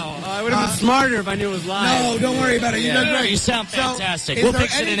Twitter. I would have been smarter if I knew it was live. No, don't worry about it. You done great. You sound fantastic. So, We'll is there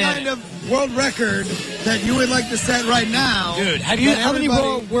fix it any in kind edit. of world record that you would like to set right now? Dude, how many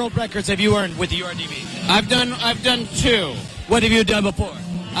world records have you earned with the URDB? I've done 2. What have you done before?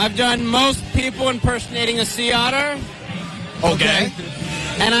 I've done most people impersonating a sea otter. Okay.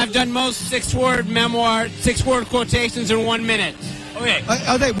 And I've done most 6-word memoir, 6-word quotations in 1 minute.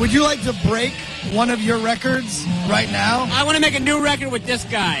 Okay. Would you like to break one of your records right now? I want to make a new record with this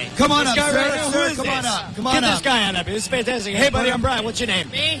guy. Come on This up, guy sir. right now, who Sir, is come this? on up. Come on Get up. this guy on up. This is fantastic. Hey, buddy, I'm Brian. What's your name?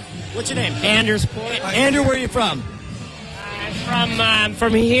 Me? What's your name? Anders. Andrew, where are you from? I'm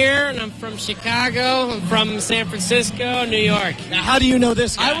from here, and I'm from Chicago. I'm from San Francisco, New York. Now, how do you know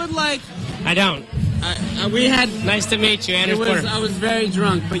this guy? I would like. I don't. We had. Nice to meet you, Anders. Porter. I was very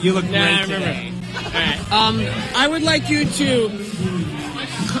drunk, but you look great I remember. today. All right. I would like you to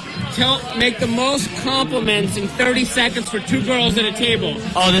make the most compliments in 30 seconds for 2 girls at a table.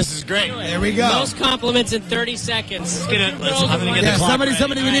 Oh, this is great. There we go. Most compliments in 30 seconds. I'm gonna get the clock somebody,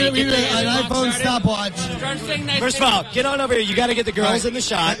 ready. we need Get an the iPhone clock stopwatch. Start saying nice First of all, get on over here. You got to get the girls in the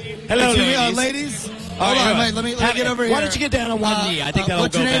shot. Hello, Excuse me, ladies. ladies. All Hold right, on, wait, let me get over here. Why don't you get down on one knee? I think that'll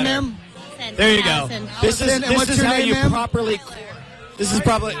what's go your name, better. ma'am? There you go. This And what's is your how name, you ma'am? properly. This is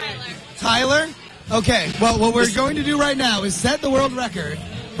probably. Tyler? Okay, well, what we're going to do right now is set the world record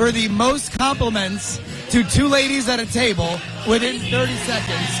for the most compliments to 2 ladies at a table within 30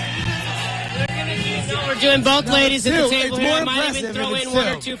 seconds. We're doing both ladies at the 2. table It's here. more I might even impressive throw if in it's 1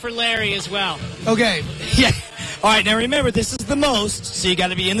 or 2. 2 for Larry as well. Okay. Yeah. All right, now remember, this is the most, so you got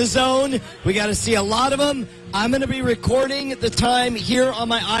to be in the zone. We got to see a lot of them. I'm going to be recording the time here on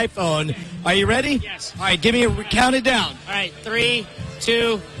my iPhone. Are you ready? Yes. All right, give me count it down. All right, 3,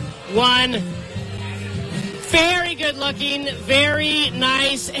 2, 1. Very good looking, very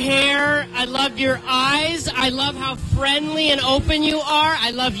nice hair. I love your eyes. I love how friendly and open you are.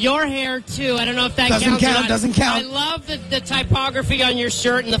 I love your hair too. I don't know if that Doesn't counts or count, not. doesn't count. I love the typography on your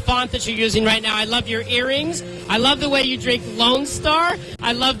shirt and the font that you're using right now. I love your earrings. I love the way you drink Lone Star.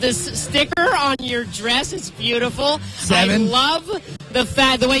 I love this sticker on your dress. It's beautiful. 7. I love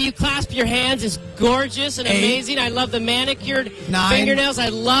the way you clasp your hands is gorgeous and 8. amazing. I love the manicured 9. fingernails. I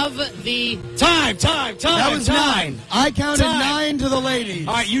love the Time. That was 9. I counted Time. 9 to the ladies.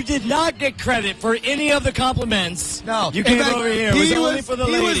 All right, you did not get credit for any of the compliments. No. You came In fact, over here. It was he only for the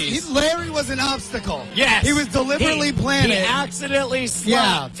ladies. Larry was an obstacle. Yes. He was deliberately planning. He accidentally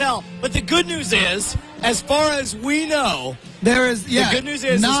Yeah. fell. But the good news is, as far as we know, There is, the good news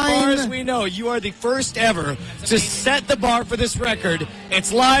is, 9. as far as we know, you are the first ever to set the bar for this record.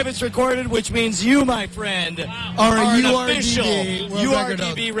 It's live, it's recorded, which means you, my friend, are an official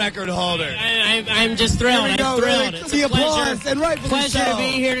URDB record holder. I'm just thrilled. Here we go, I'm thrilled. really. It's The a applause, and rightfully pleasure so. to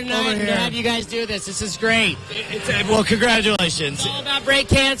be here tonight Over and to here. have you guys do this. This is great. Well, congratulations. It's all about breast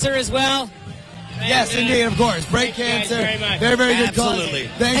cancer as well. Yes, indeed, of course. Breast Thank you cancer. guys very much. Very, very good cause. Absolutely.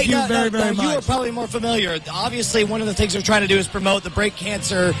 Thank Hey, you now, very, now, very now, You are much. probably more familiar. Obviously, one of the things we're trying to do is promote the breast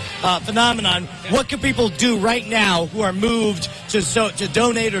cancer phenomenon. What can people do right now who are moved to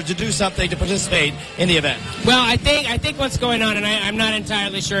donate or to do something to participate in the event? Well, I think what's going on, and I'm not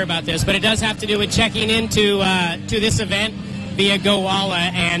entirely sure about this, but it does have to do with checking into to this event via GoWalla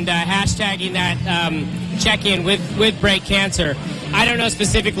and hashtagging that check-in with breast cancer. I don't know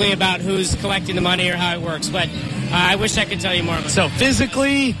specifically about who's collecting the money or how it works, but I wish I could tell you more about it. So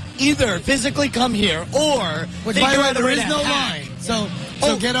either physically come here or Which, figure by the way, out a there way is to no hack. line.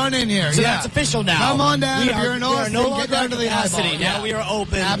 So get on in here. So Yeah. that's official now. Come on down. If you're in we are Austin, no get longer down to the capacity. eyeball. Now we are open.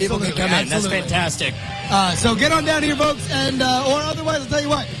 People Absolutely, can come in. That's absolutely. fantastic. So get on down here, folks, and or otherwise, I'll tell you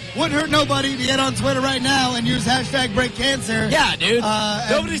what, wouldn't hurt nobody to get on Twitter right now and use hashtag break cancer. Yeah, dude. And-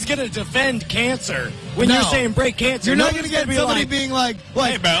 Nobody's going to defend cancer. when No. you're saying break cancer. You're not going Nobody's to get be somebody like, being like,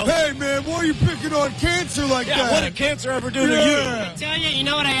 hey, bro. hey, man, why are you picking on cancer like Yeah, that? what did cancer ever do to you? I tell you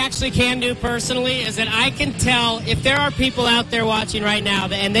know what I actually can do personally is that I can tell if there are people out there watching right now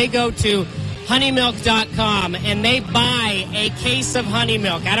and they go to honeymilk.com and they buy a case of honey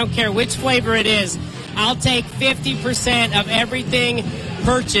milk. I don't care which flavor it is. I'll take 50% of everything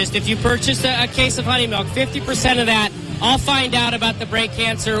purchased. If you purchase a case of honey milk, 50% of that, I'll find out about the breast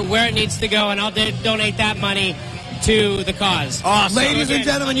cancer, where it needs to go, and I'll donate that money to the cause. Awesome. Ladies and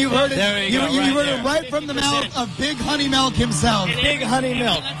gentlemen, you've heard it. There you go, You right heard there. it right from the mouth of Big Honey Milk himself. Big Honey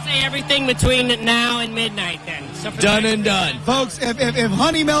Milk. Let's say everything between now and midnight then. So for Done the and done. Folks, if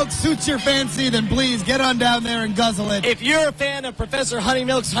Honey Milk suits your fancy, then please get on down there and guzzle it. If you're a fan of Professor Honey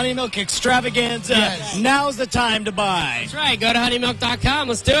Milk's Honey Milk Extravaganza, Yes. now's the time to buy. That's right. Go to honeymilk.com.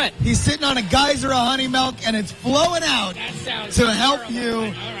 Let's do it. He's sitting on a geyser of honey milk, and it's flowing out Sounds to help horrible. you All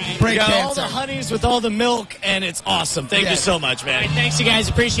right. break You got all cancer. the honeys with all the milk, and it's awesome. Thank you Yes. so much, All man. right, thanks, you guys.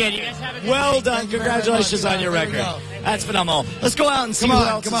 Appreciate it. You guys have a good Well night. done. Thank you very Congratulations much. on your There we record. go. That's phenomenal. Let's go out and see Come who on,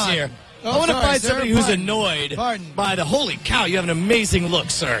 else come is on. here. Oh, I want to sorry, find sir. somebody who's Pardon. annoyed Pardon. by the holy cow. You have an amazing look,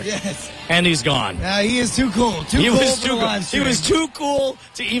 sir. Yes. And he's gone. He is too cool. He cool was for too the cool. live He stream. was too cool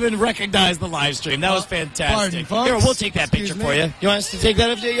to even recognize the live stream. That was fantastic. Pardon, folks. Here, we'll take that Excuse picture me. for you. You want us to take that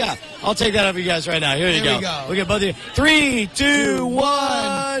of you? Yeah. I'll take that of you guys right now. Here you Here go. we go. Look at both of you. 3, 2,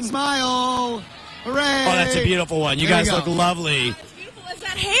 1. Smile. Hooray. Oh, that's a beautiful one. You There we guys go. look lovely. What's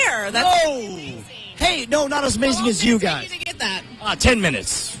that hair? That's Oh! Hey, no, not as amazing as you guys. to get that. 10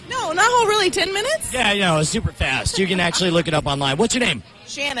 minutes. No, not whole really 10 minutes. Yeah, you know, it's super fast. You can actually look it up online. What's your name?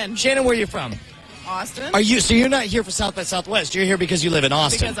 Shannon. Shannon, where are you from? Austin. So you're not here for South by Southwest. You're here because you live in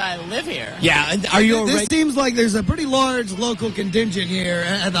Austin. Because I live here. Yeah, and are you This seems like there's a pretty large local contingent here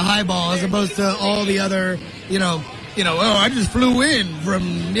at the Highball, as opposed to all the other, oh, I just flew in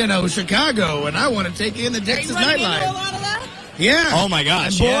from, Chicago, and I want to take in the Texas nightlife. Yeah. Oh my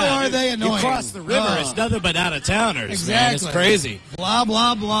gosh! And boy, yeah. are they annoying. You cross the river, Oh. it's nothing but out of towners. Exactly. Man. It's crazy. Blah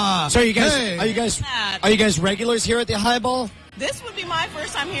blah blah. So you guys, Hey. are you guys regulars here at the Highball? This would be my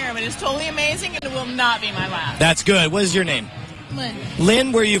first time here, but it's totally amazing, and it will not be my last. That's good. What is your name? Lynn.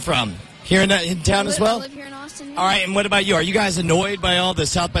 Lynn, where are you from? Here in town as well? I live here in Austin. All right, and what about you? Are you guys annoyed by all the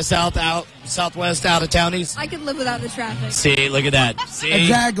South by Southwest out of townies? I could live without the traffic. See, look at that. See?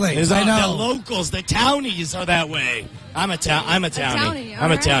 Exactly. There's I know. The locals, the townies are that way. I'm a townie. townie, all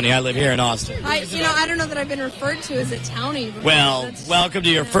I'm a right. townie. I live here in Austin. I don't know that I've been referred to as a townie before. Well, That's- welcome to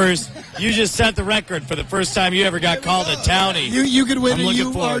your first. You just set the record for the first time you ever got called a townie. You could win I'm a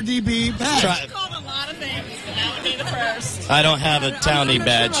looking forward. URDB badge. Try- Called a lot of things, and that would be the first. I don't have a townie I'm not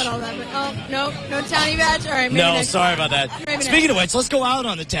badge. sure about all that, but, no townie badge. All right, maybe No, next sorry time. about that. Maybe Speaking next of which, let's go out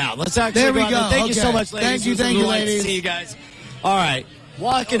on the town. Let's actually There we out there. go. Thank you so Okay. much, ladies. Thank you, It was thank you, really nice ladies. to see you guys. All right,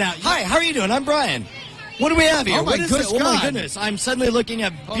 walking out. Hi, how are you doing? I'm Brian. What do we have here? Oh, my What is good it? Oh my God. goodness! I'm suddenly looking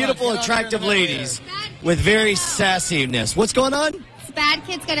at beautiful, get out attractive here and ladies with very sassiness. What's going on? Bad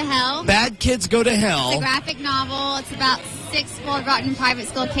Kids Go to Hell. Bad Kids Go to It's a Hell. graphic novel. It's about 6 forgotten private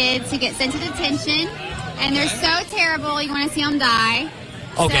school kids who get sent to detention, and they're so terrible you want to see them die.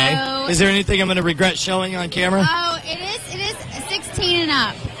 Okay. So- Is there anything I'm going to regret showing on camera? Oh, it is 16 and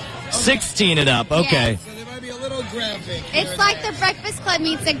up. 16 and up. Okay. So there might be a little graphic. It's like The Breakfast Club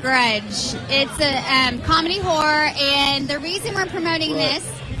meets A Grudge. It's a comedy horror, and the reason we're promoting this,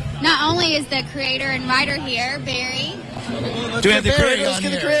 not only is the creator and writer here, Barry. Do we have the Barry creator? Let's on get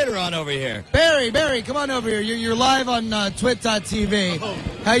the here. creator on over here. Barry, come on over here. You're live on TWiT.tv.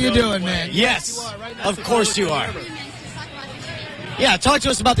 How you doing, man? Yes. Of course you are. Yeah, talk to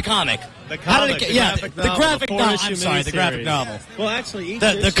us about the comic. The How did comic, it get? the The graphic the novel. 4-issue I'm sorry, the graphic miniseries. novel. Well, actually, each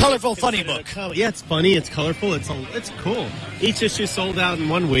The issue colorful is funny considered book. Yeah, it's funny. It's colorful. It's cool. Each issue sold out in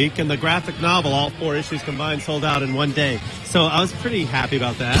 1 week, and the graphic novel, all 4 issues combined, sold out in 1 day. So I was pretty happy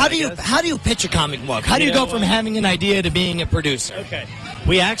about that. How do you pitch a comic book? How do you go from having an idea to being a producer? Okay.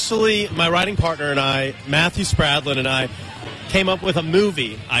 We actually, my writing partner and I, Matthew Spradlin and I, came up with a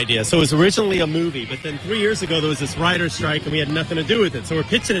movie idea. So it was originally a movie, but then 3 years ago there was this writer's strike and we had nothing to do with it. So we're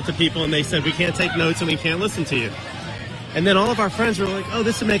pitching it to people and they said, we can't take notes and we can't listen to you. And then all of our friends were like, oh,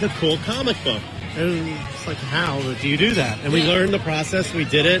 this would make a cool comic book. And it's like, how do you do that? And we learned the process, we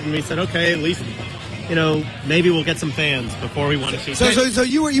did it, and we said, okay, at least, maybe we'll get some fans before we want to shoot. So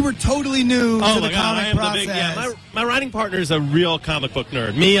you were totally new Oh to my the God, I comic am process. the big, yeah, my writing partner is a real comic book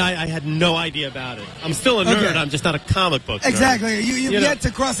nerd. Me, I had no idea about it. I'm still a nerd, Okay. I'm just not a comic book nerd. Exactly. You've You know? yet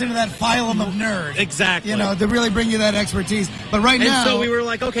to cross into that phylum of nerd. Exactly. To really bring you that expertise. But right And now, so we were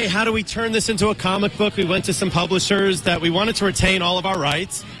like, okay, how do we turn this into a comic book? We went to some publishers that we wanted to retain all of our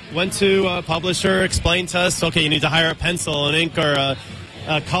rights. Went to a publisher, explained to us, okay, you need to hire a pencil, an ink, or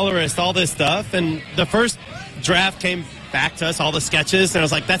colorist, all this stuff. And the first draft came back to us, all the sketches, and I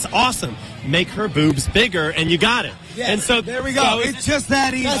was like, that's awesome. Make her boobs bigger, and you got it. Yes, and so there we go. It's just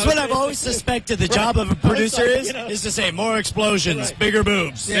that easy. That's what I've always suspected the job of a producer is to say more explosions, bigger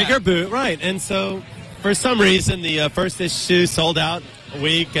boobs. Bigger boob, right. And so for some reason, the first issue sold out a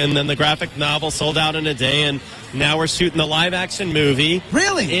week, and then the graphic novel sold out in a day, and now we're shooting the live-action movie.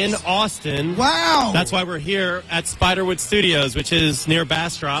 Really? In Austin. Wow. That's why we're here at Spiderwood Studios, which is near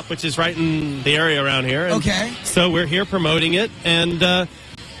Bastrop, which is right in the area around here. And okay. So we're here promoting it, and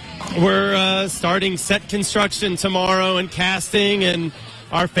we're starting set construction tomorrow and casting, and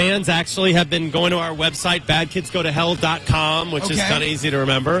our fans actually have been going to our website, badkidsgotohell.com, which is kind of easy to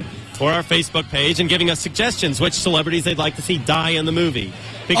remember, or our Facebook page, and giving us suggestions which celebrities they'd like to see die in the movie.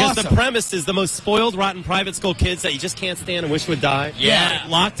 Because the premise is the most spoiled, rotten private school kids that you just can't stand and wish would die. Yeah.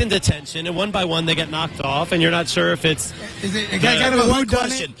 Locked in detention, and one by one they get knocked off, and you're not sure if it's... Is it kind of one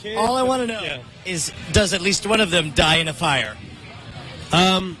question? All I want to know is, does at least one of them die in a fire?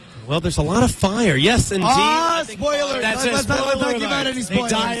 Well, there's a lot of fire. Yes, indeed. Spoiler. Let's not give out any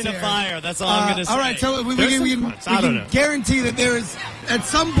spoilers. They die in a fire. That's all I'm going to say. All right, so we can guarantee that there is, at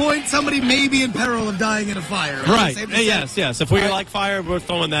some point, somebody may be in peril of dying in a fire. Right. Yes. If we like fire, we're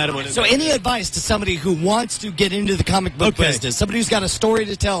throwing that in. So any advice to somebody who wants to get into the comic book business, somebody who's got a story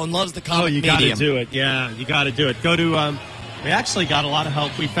to tell and loves the comic medium? Oh, you got to do it. Yeah, you got to do it. Go to... we actually got a lot of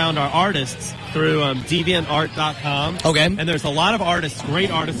help. We found our artists through deviantart.com. Okay. And there's a lot of artists,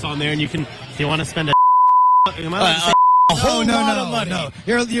 great artists on there, and you can, if you want to spend a whole lot of money. No.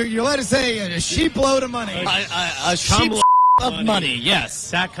 You're allowed to say a sheep load of money. A sheep of money,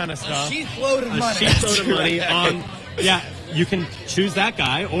 yes. That kind of stuff. A sheep load of money. A sheep load of money on, you can choose that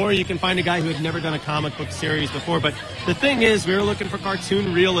guy, or you can find a guy who had never done a comic book series before. But the thing is, we were looking for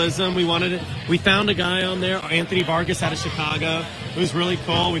cartoon realism. We found a guy on there, Anthony Vargas out of Chicago, who's really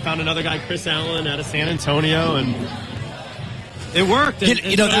cool. We found another guy, Chris Allen, out of San Antonio, and it worked. And,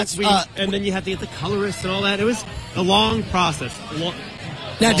 and then you had to get the colorists and all that. It was a long process.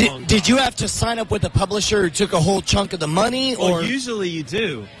 Now, did you have to sign up with a publisher who took a whole chunk of the money? Well, usually you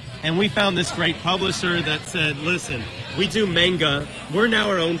do. And we found this great publisher that said, listen, we do manga. We're now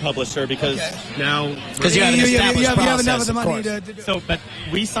our own publisher because now... Because you have an established process, you have enough of the money to do. So, but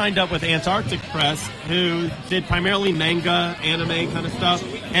we signed up with Antarctic Press, who did primarily manga, anime kind of stuff,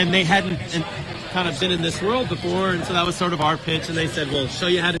 and they hadn't kind of been in this world before, and so that was sort of our pitch, and they said, we'll show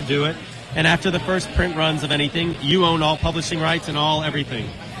you how to do it. And after the first print runs of anything, you own all publishing rights and all everything.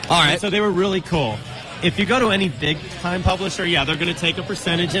 All right. And so they were really cool. If you go to any big-time publisher, they're going to take a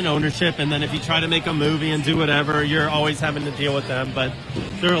percentage in ownership, and then if you try to make a movie and do whatever, you're always having to deal with them. But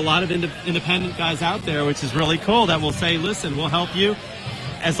there are a lot of independent guys out there, which is really cool, that will say, listen, we'll help you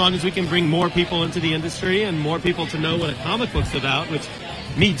as long as we can bring more people into the industry and more people to know what a comic book's about, which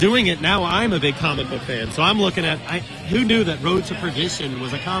me doing it now, I'm a big comic book fan. So I'm looking at, who knew that Road to Perdition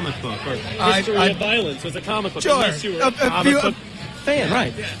was a comic book, or History of Violence was a comic book, unless you were a comic book fan,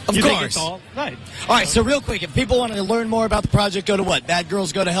 right? Of course. Right. All right, so real quick, if people want to learn more about the project, go to what?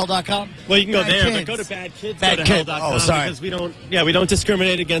 BadGirlsGoToHell.com? Well, you can go there, but go to BadKidsGoToHell.com because we don't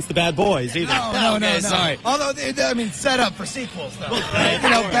discriminate against the bad boys either. No. Sorry. Although, set up for sequels, though.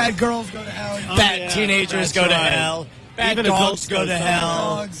 Bad girls go to hell. Bad teenagers go to hell. Bad Even dogs go to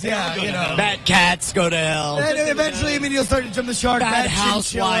hell. Bad cats go to hell. And eventually, you'll start to jump the shark. Bad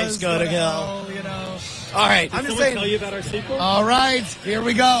housewives go to hell. All right. I'm just saying. Tell you about our sequel? All right. Here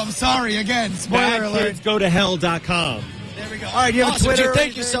we go. I'm sorry. Again, spoiler alert. BadKidsGoToHell.com. There we go. All right. You have a Twitter.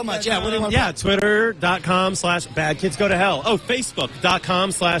 Thank you so much. What do you want? Twitter.com/BadKidsGoToHell. Oh,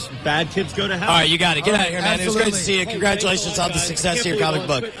 Facebook.com/BadKidsGoToHell. All right, you got it. Get out of here, man. It was great to see you. Congratulations on the success of your comic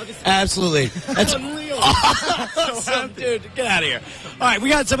book. Absolutely. That's awesome, dude. Get out of here. All right, we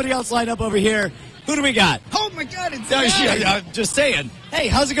got somebody else lined up over here. Who do we got? Oh, my God. It's I'm just saying. Hey,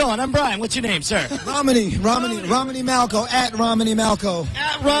 how's it going? I'm Brian. What's your name, sir? Romney Malco, at Romney Malco.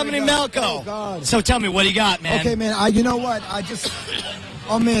 At Romney Malco. Oh, God. So tell me, what do you got, man? Okay, man, you know what?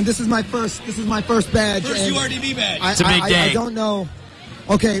 Oh, man, this is my first badge. First URDB badge. It's a big day. I don't know.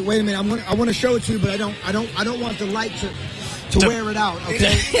 Okay, wait a minute. I want to show it to you, but I don't want the light to wear it out,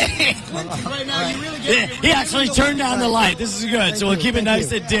 okay? Right now, you really get He actually turned down the light. This is good, so we'll keep it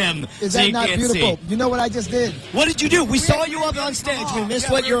nice and dim. Is so that you not can't beautiful? see. You know what I just did? What did you do? We saw you up on stage. We missed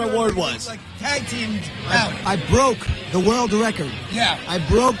what your award was. Like tag team out. I broke the world record. Yeah. I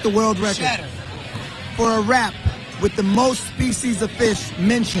broke the world record Shatter. for a rap with the most species of fish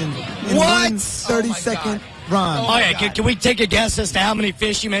mentioned in one 30-second rhyme. Oh, yeah. Can we take a guess as to how many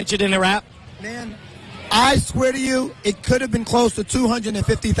fish you mentioned in the rap? Man, I swear to you, it could have been close to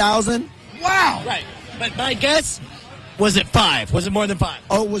 250,000. Wow. Right. But my guess, Was it 5? Was it more than 5?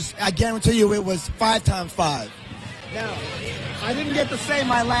 Oh, it was. I guarantee you, it was 5 times 5. Now, I didn't get to say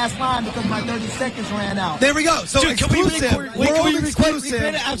my last line because my 30 seconds ran out. There we go. So Dude, can we exclusive. record exclusive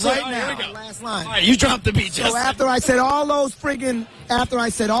repeat it? Absolutely. right Here now. we go. Last line. All right, you dropped the beat, So Justin. after I said all those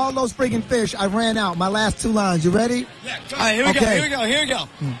friggin' fish, I ran out. My last 2 lines. You ready? Yeah. All right, here we go. Here we go.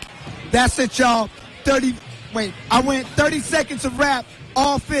 That's it, y'all. I went 30 seconds of rap,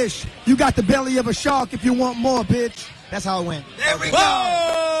 all fish. You got the belly of a shark if you want more, bitch. That's how it went. There we go.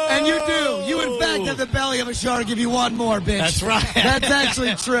 And you do. You, in fact, have the belly of a shark if you want more, bitch. That's right. That's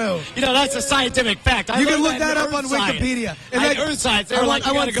actually true. You know, that's a scientific fact. You can look that up on Wikipedia. Earth Science. I want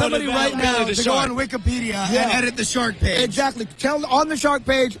somebody right now to go on Wikipedia and edit the shark page. Exactly. On the shark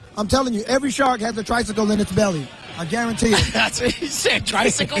page, I'm telling you, every shark has a tricycle in its belly. I guarantee it. That's what he said.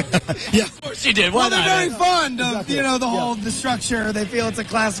 Tricycle? Yeah. Of course you did. Well, Why they're not? very fond of, the structure. They feel it's a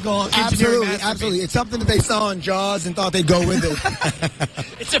classical engineering Absolutely, masterpiece. absolutely. It's something that they saw in Jaws and thought they'd go with it.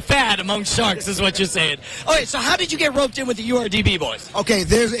 It's a fad among sharks, is what you're saying. Okay, so how did you get roped in with the URDB boys? Okay,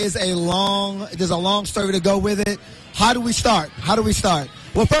 there's a long story to go with it. How do we start?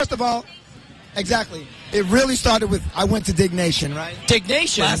 Well, first of all, exactly. It really started with I went to Dig Nation, right? Dig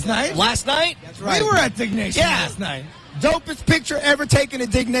Nation? Last night? That's right. We were at Dig Nation last night. Dopest picture ever taken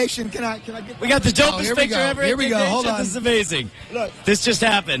at Dig Nation. Can I get? We got the dopest here we picture go. ever. Here at we Dig go. Nation. Hold on. This is amazing. Look, this just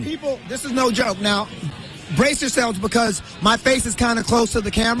happened. people, this is no joke. Now, brace yourselves because my face is kind of close to the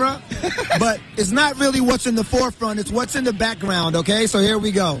camera, but it's not really what's in the forefront. It's what's in the background. Okay, so here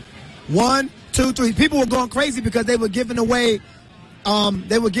we go. 1, 2, 3. People were going crazy because they were giving away. Those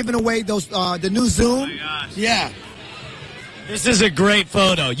the new Zoom. Oh my gosh. Yeah. This is a great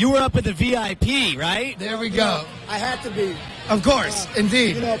photo. You were up at the VIP, right? There we go. I had to be. Of course,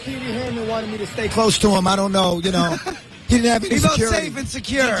 indeed. You know, Pee Wee Herman wanted me to stay close to him. I don't know. He didn't have any He felt security. safe and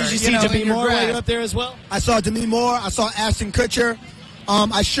secure. Did you see in Demi your Moore while you grasp. were up there as well? I saw Demi Moore. I saw Ashton Kutcher.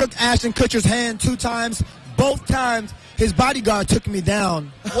 I shook Ashton Kutcher's hand 2 times. Both times, his bodyguard took me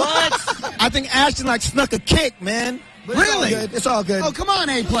down. What? I think Ashton snuck a kick, man. But Really? It's all good. Oh, come on,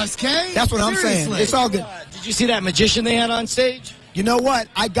 A+K. That's what I'm Seriously. saying. It's all good. Did you see that magician they had on stage? You know what?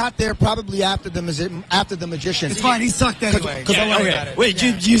 I got there probably after the magician. It's fine. He sucked anyway. Don't worry about it. Wait,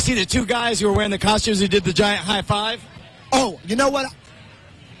 did you see the 2 guys who were wearing the costumes who did the giant high five? Oh, you know what?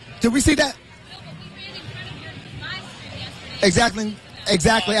 Did we see that? Exactly.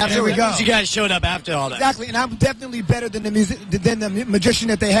 There we go. You guys showed up after all that. Exactly, and I'm definitely better than the magician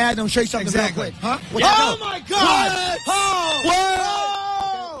that they had. I'm show you something Exactly. real quick. Huh? Yeah, my God!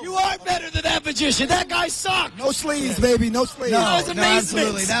 You are better than that magician. That guy sucked. No sleeves, baby. No sleeves. That was amazing.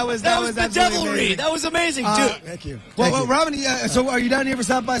 absolutely. That was the absolutely devilry. amazing. That was amazing, dude. Thank you. Well, Robin, so are you down here for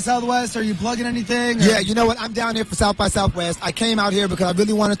South by Southwest? Are you plugging anything? Or? Yeah, you know what? I'm down here for South by Southwest. I came out here because I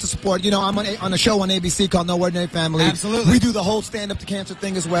really wanted to support. You know, I'm on a show on ABC called No Ordinary Family. Absolutely. We do the whole stand up to cancer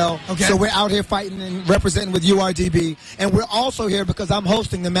thing as well. Okay. So we're out here fighting and representing with URDB, and we're also here because I'm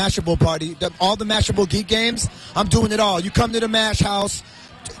hosting the Mashable party, all the Mashable Geek games. I'm doing it all. You come to the Mash House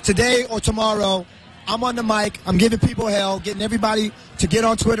today or tomorrow. I'm on the mic. I'm giving people hell, getting everybody to get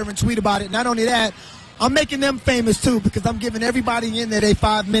on Twitter and tweet about it. Not only that, I'm making them famous too because I'm giving everybody in there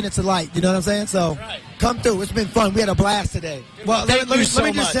 5 minutes of light. You know what I'm saying? So come through. It's been fun. We had a blast today. Well, let me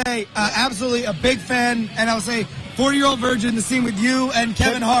so just much. say, absolutely a big fan, and I'll say 4-year-old virgin, the scene with you and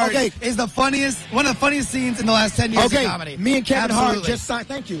Kevin Hart is one of the funniest scenes in the last 10 years of comedy. Me and Kevin Hart just signed.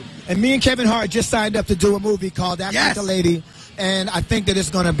 Thank you. And me and Kevin Hart just signed up to do a movie called Act Like a Lady, and I think that it's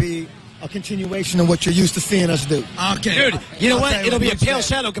going to be a continuation of what you're used to seeing us do. Okay. Dude, you know what? It'll be a pale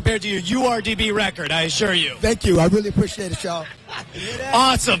shadow compared to your URDB record, I assure you. Thank you. I really appreciate it, y'all.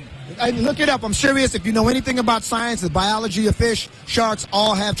 Awesome. And look it up. I'm serious. If you know anything about science, the biology of fish, sharks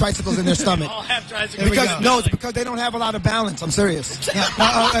all have tricycles in their stomach. All have tricycles. It's because they don't have a lot of balance. I'm serious.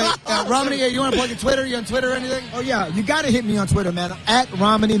 Romney, you want to plug your Twitter? You on Twitter or anything? Oh, yeah. You got to hit me on Twitter, man. At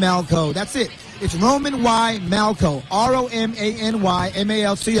Romney Malco. That's it. It's Roman Y Malco.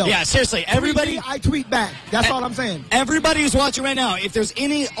 ROMANYMALCO. Yeah, seriously. Everybody. I tweet back. That's all I'm saying. Everybody who's watching right now, if there's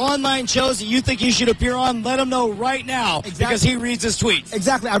any online shows that you think you should appear on, let him know right now because he reads his tweets.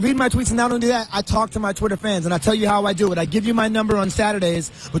 Exactly. I read my tweets, and not only that, I talk to my Twitter fans, and I tell you how I do it. I give you my number on Saturdays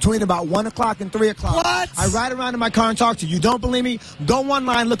between about 1 o'clock and 3 o'clock. What? I ride around in my car and talk to you. You don't believe me? Go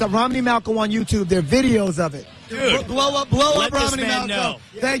online, look up Romney Malco on YouTube. There are videos of it. Dude, blow up, let this Romney man Malco. know.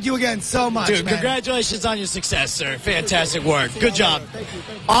 Thank you again so much, Dude, man. congratulations on your success, sir. Fantastic work. Good job.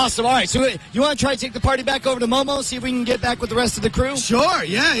 Awesome. All right, so you want to try to take the party back over to Momo, see if we can get back with the rest of the crew? Sure,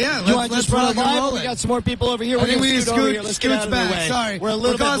 yeah. You want to just run rock and live? roll We it. got some more people over here. I think we need to over here. Let's get out of the back. way. Sorry. We're a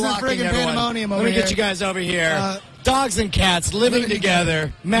little bit causing blocking friggin' everyone. pandemonium Let over me get here. you guys over here. Dogs and cats living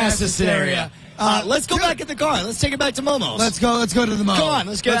together. Mass hysteria. Let's go back in the car. Let's take it back to Momo's. Let's go to the Mo. Come on,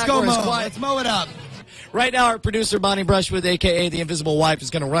 let's go, Mo. Mo. Let's mow it up. Right now, our producer, Bonnie Brushwood, a.k.a. the Invisible Wife, is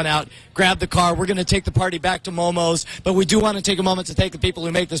going to run out, grab the car. We're going to take the party back to Momo's, but we do want to take a moment to thank the people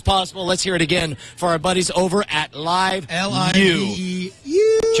who make this possible. Let's hear it again for our buddies over at Live Live.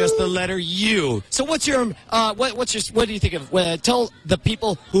 Just the letter U. So what's your, what do you think of, tell the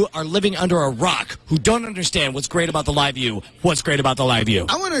people who are living under a rock, who don't understand what's great about the Live U, what's great about the Live U.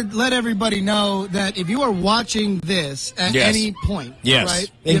 I want to let everybody know that if you are watching this at any point, right?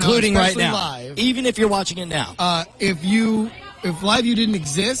 Including right now. Live, even if you're watching it now. If Live U didn't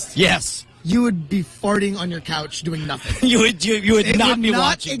exist, yes, you would be farting on your couch doing nothing. you would not be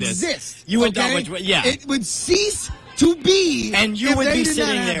watching exist, this. You would not. Yeah, it would cease to be, and you would be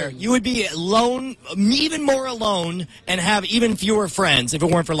sitting there. You would be alone, even more alone, and have even fewer friends if it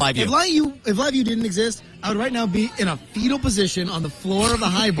weren't for Live U. If Live U didn't exist, I would right now be in a fetal position on the floor of the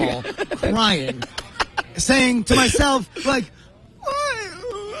highball, crying, saying to myself, like,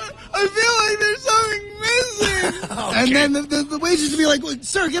 I feel like there's something missing. Okay. And then the waitress would be like,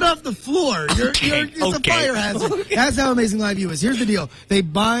 sir, get off the floor. It's a fire hazard. Okay. That's how amazing Live U is. Here's the deal. They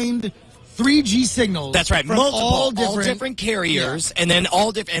bind 3G signals. That's right. From All different carriers, and then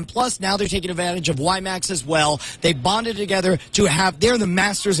all different. And plus, now they're taking advantage of WiMAX as well. They bonded together to have. They're the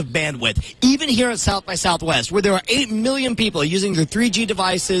masters of bandwidth. Even here at South by Southwest, where there are 8 million people using their 3G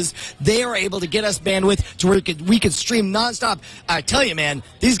devices, they are able to get us bandwidth to where we could stream nonstop. I tell you, man,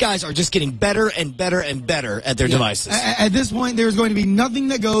 these guys are just getting better and better and better at their devices. At this point, there's going to be nothing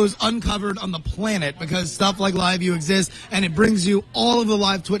that goes uncovered on the planet because stuff like Live U exists, and it brings you all of the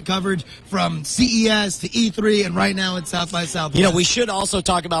live TWiT coverage from CES to E3, and right now it's South by Southwest. You know, we should also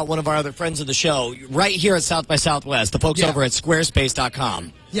talk about one of our other friends of the show right here at South by Southwest, the folks over at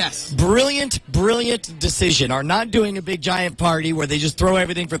squarespace.com. Yes. Brilliant decision. Are not doing a big giant party where they just throw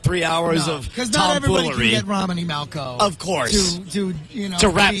everything for 3 hours of because not everybody tomfoolery. can get Romany Malco. Of course. To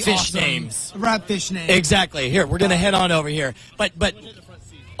rap fish awesome. names. Rap fish names. Exactly. Here, we're going to head on over here. But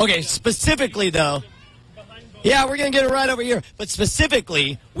okay, specifically though, yeah, we're going to get it right over here. But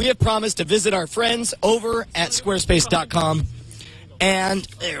specifically, we have promised to visit our friends over at squarespace.com. And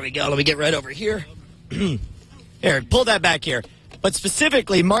there we go. Let me get right over here. Here, pull that back here. But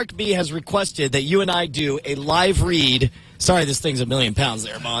specifically, Mark B has requested that you and I do a live read. Sorry, this thing's a million pounds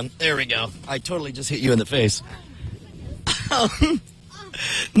there, Mon. There we go. I totally just hit you in the face.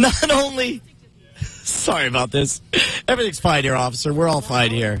 Not only... Sorry about this. Everything's fine here, officer. We're all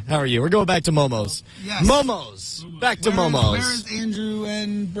fine here. How are you? We're going back to Momo's. Yes. Momo's. Back to Momo's. Where is Andrew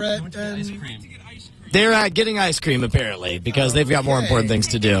and Brett? They're getting ice cream, apparently, because they've got more important things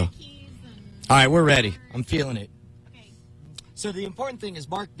to do. All right, we're ready. I'm feeling it. So the important thing is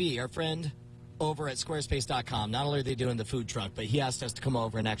Mark B., our friend over at squarespace.com, not only are they doing the food truck, but he asked us to come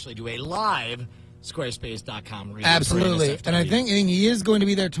over and actually do a live squarespace.com read. Absolutely. And I think he is going to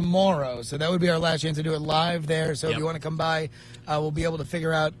be there tomorrow, so that would be our last chance to do it live there. So if you want to come by, we'll be able to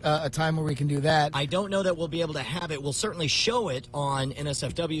figure out a time where we can do that. I don't know that we'll be able to have it. We'll certainly show it on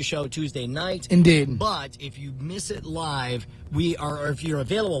NSFW show Tuesday night. Indeed. But if you miss it live, or if you're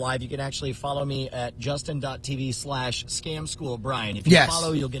available live, you can actually follow me at justin.tv/scamschoolbrian. If you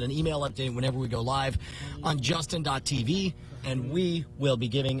follow, you'll get an email update whenever we go live on justin.tv. And we will be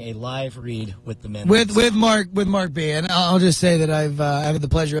giving a live read with the men. With Mark B. And I'll just say that I've had the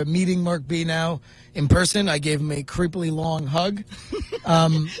pleasure of meeting Mark B. now in person. I gave him a creepily long hug.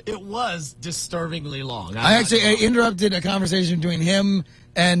 It was disturbingly long. I interrupted a conversation between him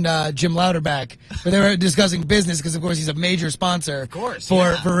and Jim Louderback, where they were discussing business because, of course, he's a major sponsor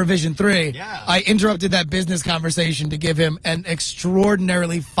for Revision 3. Yeah. I interrupted that business conversation to give him an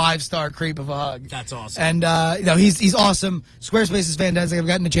extraordinarily 5-star creep of a hug. That's awesome. And he's awesome. Squarespace is fantastic. I've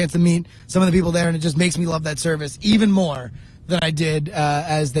gotten a chance to meet some of the people there, and it just makes me love that service even more than I did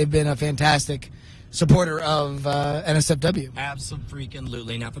as they've been a fantastic supporter of NSFW.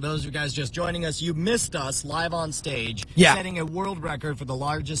 Absolutely. Now, for those of you guys just joining us, you missed us live on stage, setting a world record for the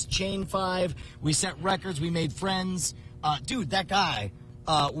largest Chain 5. We set records. We made friends. Dude, that guy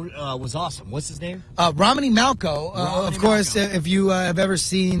was awesome. What's his name? Romany Malco. Of course, if you have ever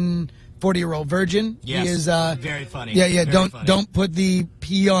seen 40-Year-Old Virgin, he is very funny. Yeah. Don't put the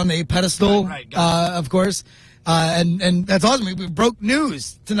P on a pedestal. Right, of course. And that's awesome. We broke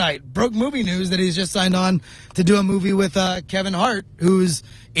news tonight. Broke movie news that he's just signed on to do a movie with Kevin Hart, who's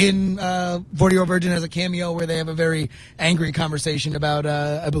in 40-Year-Old Virgin as a cameo where they have a very angry conversation about,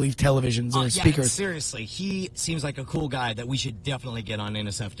 I believe, televisions or speakers. Seriously, he seems like a cool guy that we should definitely get on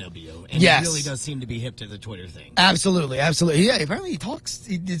NSFW. And Yes. he really does seem to be hip to the Twitter thing. Absolutely. Yeah, apparently he talks.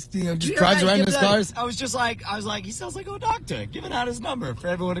 He just, just drives around in his cars. I was like, he sounds like a doctor, giving out his number for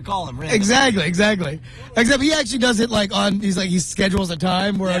everyone to call him. Randomly. Exactly. Except he actually does it like he schedules a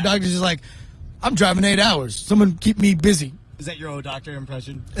time where a doctor's just like, I'm driving 8 hours. Someone keep me busy. Is that your old doctor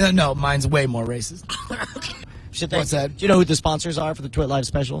impression? No, mine's way more racist. What's that? Do you know who the sponsors are for the Twit Live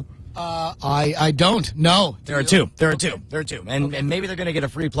special? I don't. No. There are two. And maybe they're going to get a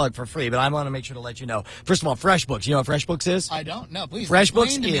free plug for free, but I want to make sure to let you know. First of all, FreshBooks. You know what FreshBooks is? I don't. No, please. FreshBooks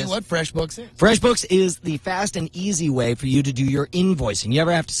explain to me what FreshBooks is. FreshBooks is the fast and easy way for you to do your invoicing. You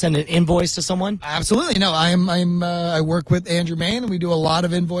ever have to send an invoice to someone? Absolutely. No, I work with Andrew Main, and we do a lot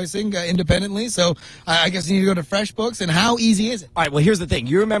of invoicing independently, so I guess you need to go to FreshBooks. And how easy is it? All right, well, here's the thing.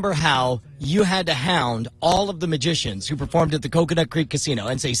 You remember how you had to hound all of the magicians who performed at the Coconut Creek Casino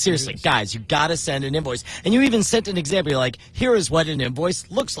and say, seriously, guys, you got to send an invoice. And you even sent an example. You're like, here is what an invoice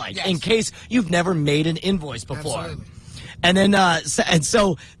looks like in case you've never made an invoice before. Absolutely. And then,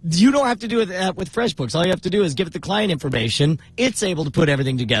 so you don't have to do it with FreshBooks. All you have to do is give it the client information. It's able to put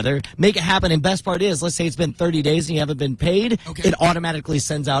everything together, make it happen. And best part is, let's say it's been 30 days and you haven't been paid. Okay. It automatically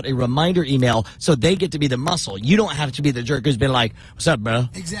sends out a reminder email, so they get to be the muscle. You don't have to be the jerk who's been like, "What's up, bro?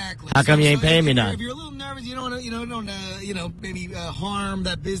 Exactly. How come you ain't paying me none?" If you're a little nervous, you don't want to, maybe harm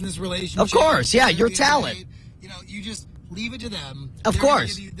that business relationship. Of course, yeah, your talent. You just leave it to them. Of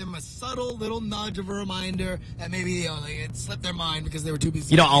course. Give them a subtle little nudge of a reminder, and maybe it slipped their mind because they were too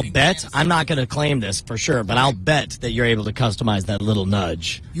busy. I'll bet, I'm not going to claim this for sure, but I'll bet that you're able to customize that little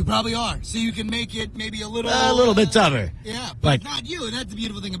nudge. You probably are. So you can make it maybe a little bit tougher. Yeah, but not you, and that's the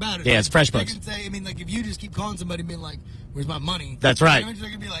beautiful thing about it. Yeah, it's FreshBooks. I can say, if you just keep calling somebody and being like, "Where's my money?" That's right. They're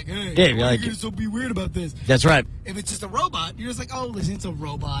going to be like, "Hey, yeah, why are you so be weird about this?" That's right. If it's just a robot, you're just like, "Oh, listen, it's a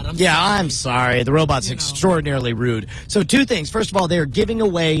robot." I'm sorry. The robot's extraordinarily rude. So 2 things. First of all, they're giving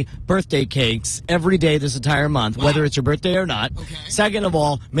away birthday cakes every day this entire month, whether it's your birthday or not. Okay. Second of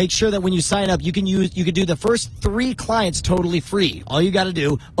all, make sure that when you sign up, you can do the first 3 clients totally free. All you got to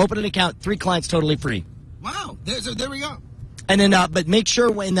do, open an account, 3 clients totally free. Wow. There we go. And then, but make sure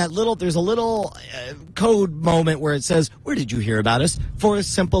when there's a little code moment where it says, "Where did you hear about us?" 4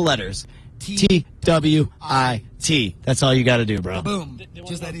 simple letters. TWiT. That's all you got to do, bro. Boom.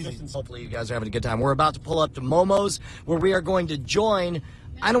 Just that easy. Hopefully you guys are having a good time. We're about to pull up to Momo's, where we are going to join,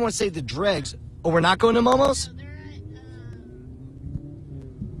 I don't want to say the dregs. Oh, we're not going to Momo's?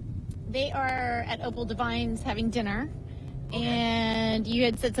 They are at Opal Divine's having dinner. Okay. And you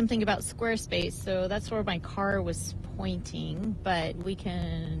had said something about Squarespace, so that's where my car was pointing, but we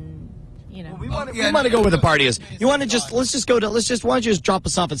can... we want to go where the party is. You want to why don't you just drop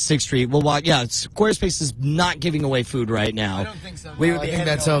us off at 6th Street? We'll walk. Yeah, Squarespace is not giving away food right now. I don't think so. I think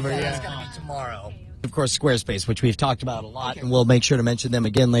that's over. It's going to be tomorrow. Of course, Squarespace, which we've talked about a lot, and we'll make sure to mention them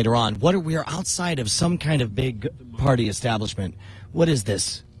again later on. We are outside of some kind of big party establishment. What is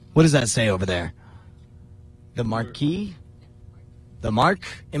this? What does that say over there? The Marquee? The Mark?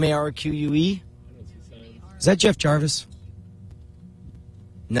 MARQUE? Is that Jeff Jarvis?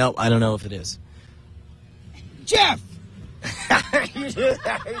 No, I don't know if it is. Jeff! You're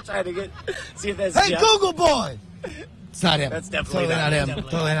trying to see if that's Hey, Jeff. Google boy! It's not him. That's definitely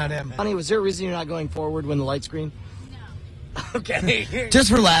Totally not him. Honey, was there a reason you're not going forward when the light's green? No. Okay. Just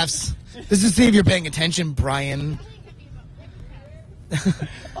for laughs. Just to see if you're paying attention, Brian.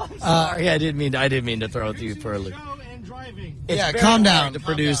 I'm sorry, I didn't mean to throw you for a loop. It's calm down. To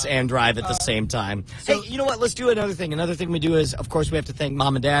produce and drive at the same time. Hey, you know what? Let's do another thing. Another thing we do is, of course, we have to thank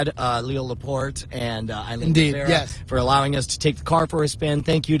Mom and Dad, Leo Laporte and Eileen Rivera for allowing us to take the car for a spin.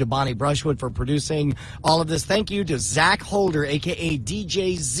 Thank you to Bonnie Brushwood for producing all of this. Thank you to Zach Holder, a.k.a.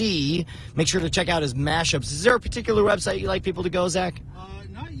 DJ Z. Make sure to check out his mashups. Is there a particular website you like people to go, Zach?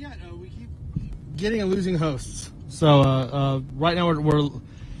 Not yet. We keep getting and losing hosts. So right now we're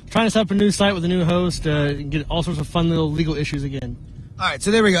trying to set up a new site with a new host and get all sorts of fun little legal issues again. All right, so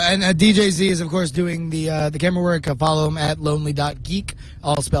there we go. And DJ Z is, of course, doing the camera work. Follow him at lonely.geek,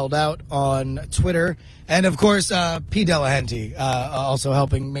 all spelled out on Twitter. And, of course, P. Delahunty also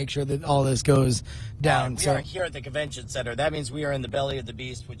helping make sure that all this goes down. We are here at the convention center. That means we are in the belly of the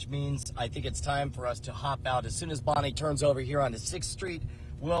beast, which means I think it's time for us to hop out. As soon as Bonnie turns over here onto 6th Street,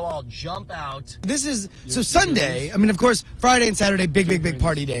 we'll all jump out. This is, so Sunday, I mean, of course, Friday and Saturday, big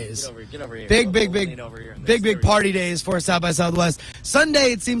party days. Get over here. Big party days for South by Southwest.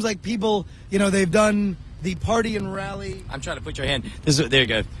 Sunday, it seems like people, they've done the party and rally. I'm trying to put your hand. There you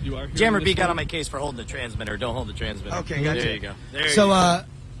go. You are Jammer B got on my case for holding the transmitter. Don't hold the transmitter. Okay, gotcha. There you go.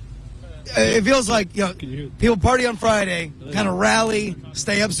 it feels like people party on Friday, kind of rally,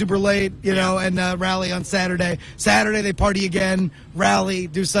 stay up super late, and rally on Saturday. Saturday they party again, rally,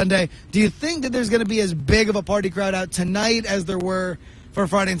 do Sunday. Do you think that there's going to be as big of a party crowd out tonight as there were for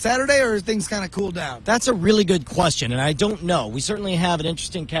Friday and Saturday, or is things kind of cooled down? That's a really good question, and I don't know. We certainly have an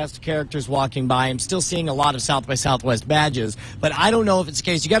interesting cast of characters walking by. I'm still seeing a lot of South by Southwest badges, but I don't know if it's the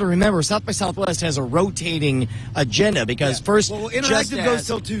case. You got to remember, South by Southwest has a rotating agenda because first, Interactive goes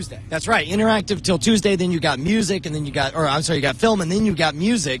till Tuesday. That's right, interactive till Tuesday. Then you got music, and then you got film, and then you got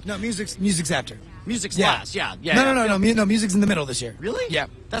music. No, music's after. Music's last, yeah. No, music's in the middle this year. Really? Yeah.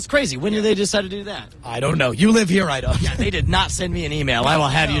 That's crazy. When did they decide to do that? I don't know. You live here, I don't. Yeah, they did not send me an email. I will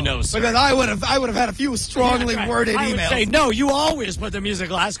have you know, sir. Because I would have had a few strongly worded I would emails. say, no, you always put the music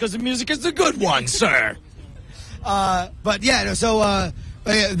last because the music is the good one, sir. But yeah, so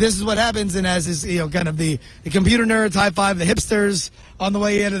this is what happens, and as is kind of the computer nerds high five the hipsters on the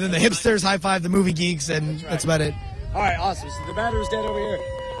way in, and then the hipsters high five the movie geeks, and that's about it. All right, awesome. So the battery's dead over here.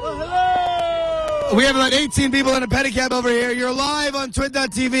 We have about 18 people in a pedicab over here. You're live on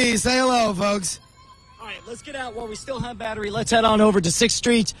TWiT.tv. Say hello, folks. All right, let's get out while we still have battery. Let's head on over to 6th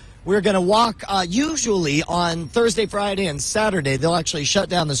Street. We're going to walk, usually on Thursday, Friday, and Saturday. They'll actually shut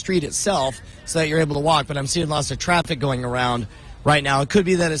down the street itself so that you're able to walk, but I'm seeing lots of traffic going around right now. It could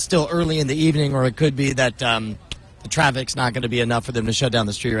be that it's still early in the evening, or it could be that the traffic's not going to be enough for them to shut down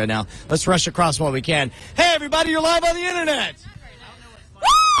the street right now. Let's rush across while we can. Hey, everybody, you're live on the internet.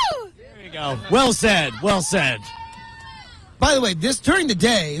 Woo! There you go. Well said. Well said. By the way, during the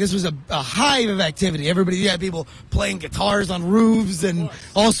day, this was a hive of activity. You had people playing guitars on roofs and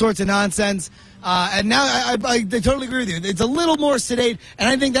all sorts of nonsense. And now I totally agree with you. It's a little more sedate, and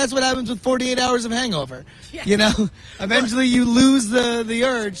I think that's what happens with 48 hours of hangover. Yeah. Eventually you lose the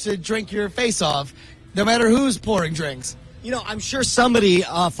urge to drink your face off, no matter who's pouring drinks. I'm sure somebody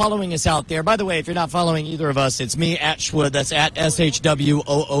following us out there. By the way, if you're not following either of us, it's me at Schwood. That's at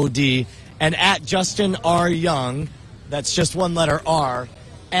SHWOOD, and at Justin R. Young. That's just one letter R.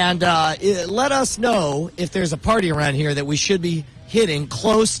 And let us know if there's a party around here that we should be hitting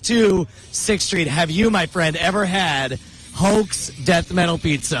close to 6th Street. Have you, my friend, ever had Hoax Death Metal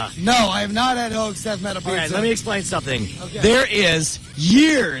Pizza? No, I have not had Hoax Death Metal Pizza. All right, let me explain something. Okay. There is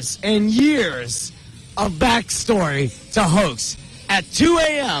years and years of backstory to Hoax. At 2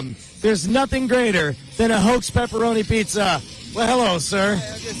 a.m., there's nothing greater than a Hoax pepperoni pizza. Well, hello, sir.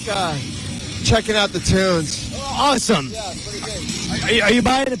 I'm just checking out the tunes. Awesome. Yeah, pretty good. Are you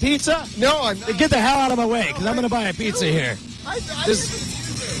buying a pizza? No, I'm not. Get the hell out of my way, because I'm going to buy a pizza here.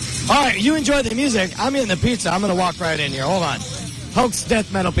 All right, you enjoy the music. I'm eating the pizza. I'm going to walk right in here. Hold on. Hoax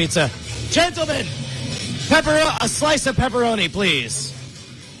Death Metal Pizza. Gentlemen, a slice of pepperoni, please.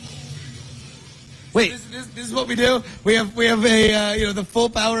 Wait. This is what we do. We have a the full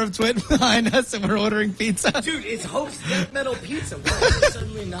power of TWiT behind us, and we're ordering pizza. Dude, it's Hoax Death Metal Pizza. Why is it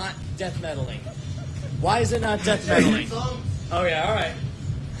suddenly not death metaling? Why is it not death metaling? Oh yeah, all right.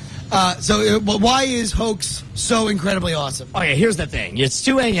 Why is Hoax so incredibly awesome? Okay, here's the thing. It's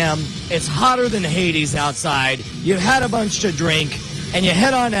 2 a.m. It's hotter than Hades outside. You've had a bunch to drink, and you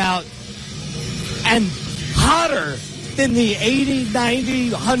head on out, and hotter than the 80, 90,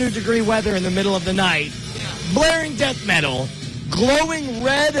 100-degree weather in the middle of the night, blaring death metal, glowing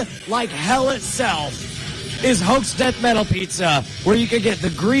red like hell itself, is Hoax Death Metal Pizza, where you can get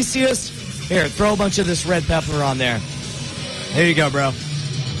the greasiest... Here, throw a bunch of this red pepper on there. There you go, bro.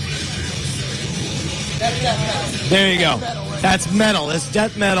 There you go. That's metal. That's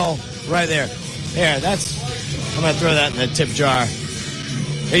death metal right there. Here, I'm going to throw that in the tip jar.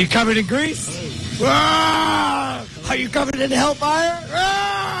 Are you covered in grease? Ah! Are you covered in hellfire?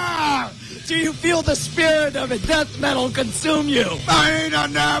 Ah! Do you feel the spirit of a death metal consume you? I need a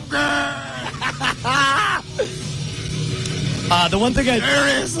napkin! The one thing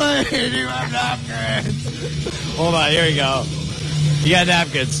Seriously, do you have napkins? Hold on, here you go. You got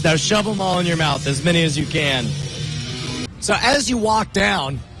napkins. Now shove them all in your mouth, as many as you can. So as you walk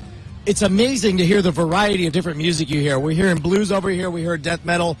down, it's amazing to hear the variety of different music you hear. We're hearing blues over here. We heard death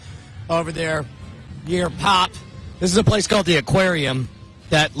metal over there. You hear pop. This is a place called the Aquarium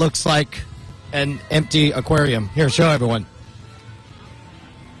that looks like an empty aquarium. Here, show everyone.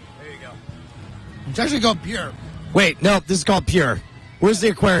 There you go. It's actually called Pure. Wait, no, this is called Pure. Where's the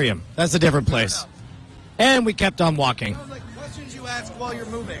aquarium? That's a different place. And we kept on walking. Sounds like questions you ask while you're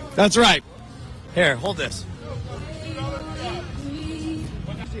moving. That's right. Here, hold this.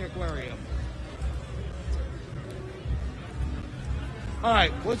 What's the aquarium? All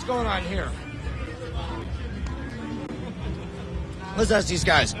right, what's going on here? Let's ask these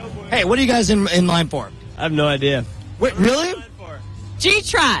guys. Hey, what are you guys in line for? I have no idea. Wait, really?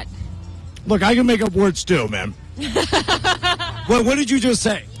 G-Trot. Look, I can make up words too, man. What did you just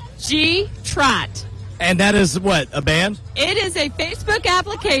say? TWiT. And that is what, a band? It is a Facebook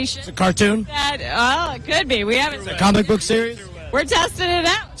application. It's a cartoon? It could be. We haven't. A comic book series? We're testing it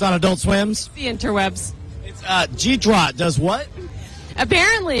out. It's on Adult Swim's? The interwebs. It's TWiT does what?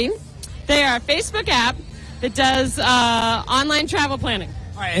 Apparently, they are a Facebook app that does online travel planning.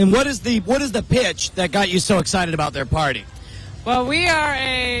 All right, and what is the pitch that got you so excited about their party? Well, we are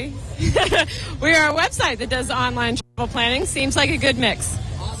a website that does online travel planning. Seems like a good mix.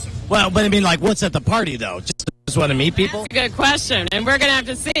 Well, but I mean, like, what's at the party, though? Just want to meet people? That's a good question, and we're going to have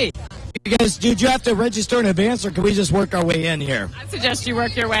to see. You guys, did you have to register in advance, or can we just work our way in here? I suggest you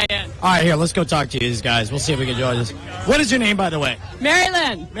work your way in. All right, here, let's go talk to these guys. We'll see if we can join this. What is your name, by the way? Mary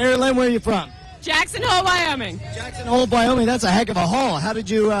Lynn. Mary Lynn, where are you from? Jackson Hole, Wyoming. Jackson Hole, Wyoming. That's a heck of a haul. How did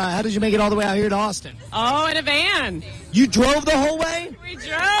you make it all the way out here to Austin? Oh, in a van. You drove the whole way? We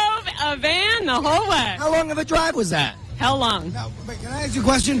drove a van the whole way. How long of a drive was that? How long? Now, but can I ask you a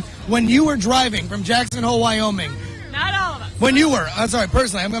question? When you were driving from Jackson Hole, Wyoming, not all of us. When you were, I'm sorry,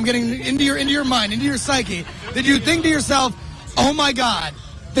 personally, I'm getting into your mind, into your psyche. Did you think to yourself, "Oh my God,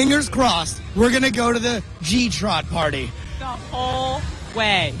 fingers crossed, we're gonna go to the TWiT party"? The whole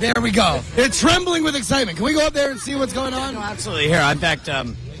way. There we go. They're trembling with excitement. Can we go up there and see what's going on? No, absolutely. Here, in fact,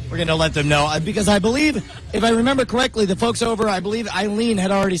 we're going to let them know. Because I believe, if I remember correctly, the folks over, I believe Eileen had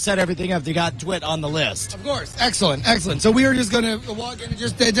already set everything up. They got TWiT on the list. Of course. Excellent, excellent. So we are just going to walk in and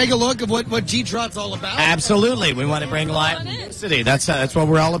just take a look of what TWiT's all about. Absolutely. We want to bring live publicity. That's what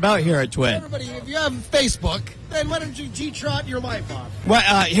we're all about here at TWiT. Everybody, if you have Facebook, then why don't you TWiT your life off?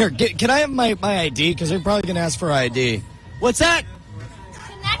 Well, here, can I have my ID? Because they're probably going to ask for ID. What's that?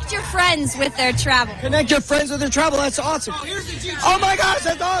 Connect your friends with their travel. Connect your friends with their travel. That's awesome. Oh, here's the TWiT. Oh my gosh,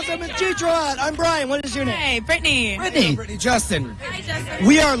 that's awesome. It's TWiT. I'm Brian. What is your name? Hey, Brittany. Brittany. Brittany. Justin. Hi, Justin.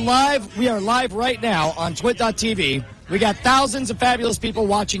 We are live right now on TWiT.tv. We got thousands of fabulous people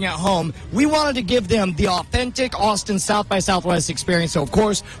watching at home. We wanted to give them the authentic Austin South by Southwest experience. So, of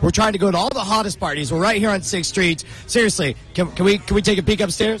course, we're trying to go to all the hottest parties. We're right here on 6th Street. Seriously, can we take a peek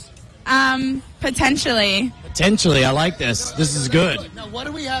upstairs? Potentially. Potentially. I like this. This is good. Now, what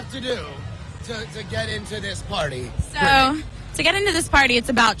do we have to do to get into this party? So, to get into this party, it's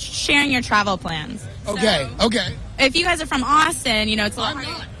about sharing your travel plans. Okay, okay. If you guys are from Austin, you know, it's a lot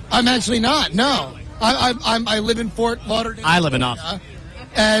harder. I'm actually not, no. I live in Fort Lauderdale. I live in Austin.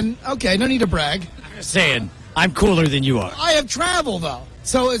 And, okay, no need to brag. I'm just saying, I'm cooler than you are. I have travel, though.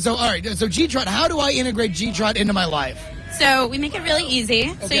 So all right, so TWiT, how do I integrate TWiT into my life? So we make it really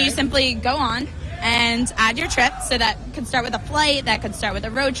easy. Okay. So you simply go on and add your trip. So that could start with a flight, that could start with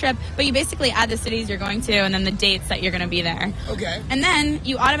a road trip, but you basically add the cities you're going to and then the dates that you're going to be there. Okay. And then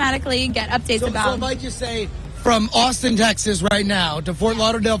you automatically get updates about... So if I just say, from Austin, Texas right now to Fort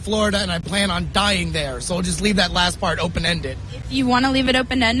Lauderdale, Florida, and I plan on dying there, so I'll just leave that last part open-ended. If you want to leave it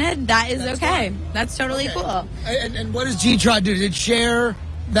open-ended, that is okay. Fine. That's totally cool. And what does TWiT do? Did it share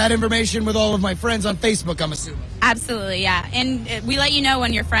that information with all of my friends on Facebook, I'm assuming? Absolutely, yeah. And we let you know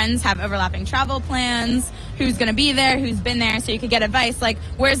when your friends have overlapping travel plans, who's going to be there, who's been there, so you could get advice like,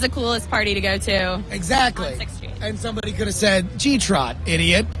 where's the coolest party to go to? Exactly. On 6th Street. And somebody could have said, TWiT,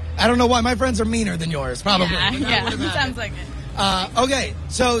 idiot. I don't know why. My friends are meaner than yours, probably. Yeah, sounds like it. Okay,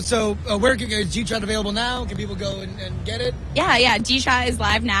 so where is TWiT available now? Can people go and get it? Yeah, TWiT is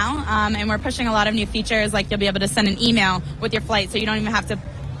live now, and we're pushing a lot of new features, like you'll be able to send an email with your flight, so you don't even have to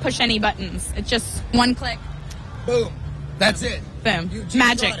push any buttons. It's just one click. Boom. That's it. Boom.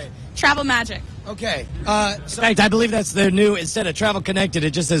 Magic. Travel magic. Okay. In fact, I believe that's their new, instead of Travel Connected,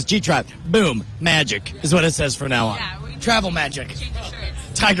 it just says TWiT. Boom. Magic is what it says from now on. Yeah, travel magic.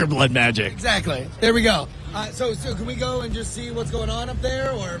 Tiger blood magic. Exactly. There we go. So can we go and just see what's going on up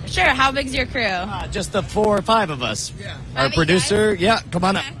there? Or Sure. How big's your crew? Just the 4 or 5 of us. Yeah. Our producer. Yeah, come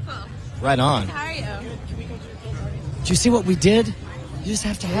on up. Cool. Right on. How are you? Do you see what we did? You just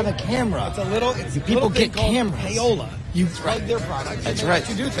have to have a camera. It's people get cameras. Payola. You plug their product. That's and right.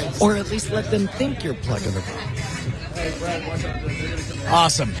 You do things. Or at least let them think you're plugging the product.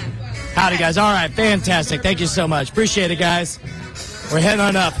 Awesome. Howdy, guys. All right, fantastic. Thank you so much. Appreciate it, guys. We're heading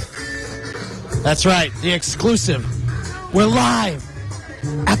on up. That's right, the exclusive. We're live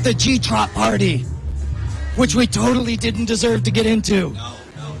at the TWiT party, which we totally didn't deserve to get into. No.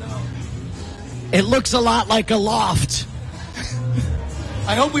 It looks a lot like a loft.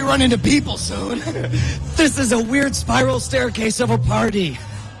 I hope we run into people soon. This is a weird spiral staircase of a party.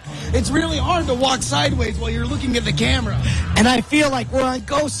 It's really hard to walk sideways while you're looking at the camera. And I feel like we're on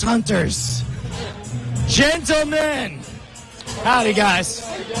Ghost Hunters. Gentlemen. Howdy, guys.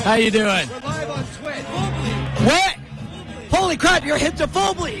 How you doing? We're live on TWiT. What? Holy Holy crap, you're hip to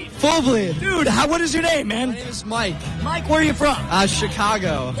full bleed. Full bleed. Dude, what is your name, man? My name is Mike. Mike, where are you from?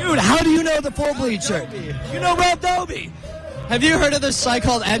 Chicago. Dude, how do you know the full bleed shirt? You know Rob Dobie. Have you heard of this site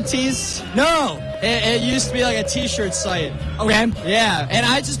called Empties? No. It used to be like a t-shirt site. Okay. Yeah, and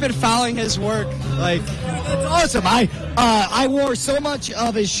I just been following his work. Like, that's awesome. I wore so much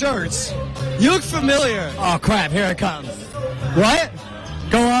of his shirts. You look familiar. Oh, crap. Here it comes. What?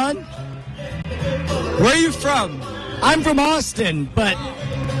 Go on. Where are you from? I'm from Austin, but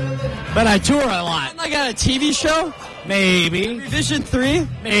I tour a lot. I got a TV show? Maybe. Revision 3?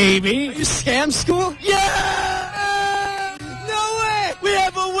 Maybe. Are you Scam School? Yeah! No way! We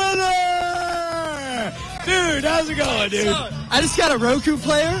have a winner! Dude, how's it going, dude? So, I just got a Roku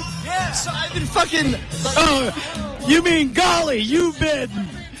player. Yeah. So I've been fucking... Oh, you mean golly, you've been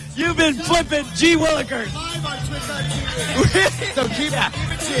flipping G. Willikers. So keep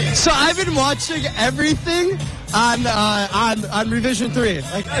it. So I've been watching everything on Revision 3.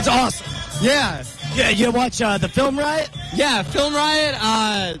 Like, that's awesome. Yeah. Yeah, you watch the Film Riot? Yeah, Film Riot,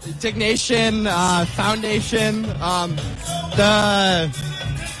 Dignation, Foundation, the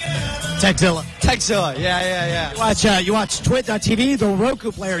Techzilla. Yeah. You watch TWiT.tv, the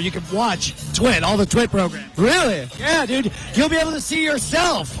Roku player. You can watch TWiT, all the TWiT programs. Really? Yeah, dude. You'll be able to see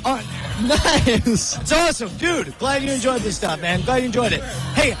yourself on. Nice. It's awesome, dude. Glad you enjoyed this stuff, man. Glad you enjoyed it.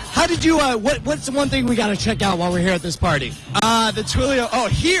 Hey, how did you? What's the one thing we got to check out while we're here at this party? The Twilio. Oh,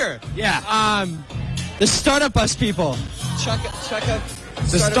 here. Yeah. The startup bus people. Check out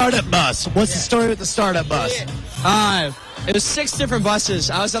the startup bus. What's the story with the startup bus? It was 6 different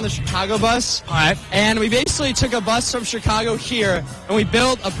buses. I was on the Chicago bus. All right. And we basically took a bus from Chicago here, and we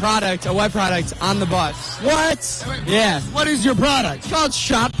built a web product on the bus. What? Yeah. What is your product? It's called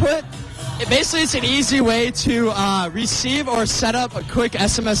ShotPut. It's an easy way to receive or set up a quick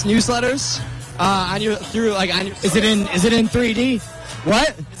SMS newsletters on your. Is it in 3D?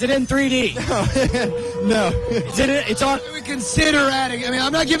 What? Is it in 3D? No. It's on. We consider adding. I mean,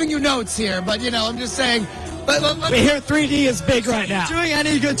 I'm not giving you notes here, but I'm just saying. But here, 3D is big right now. Doing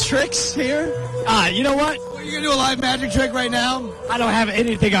any good tricks here? You know what? Are you gonna do a live magic trick right now? I don't have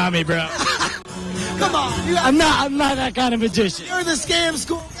anything on me, bro. Come on. I'm not that kind of magician. You're the scam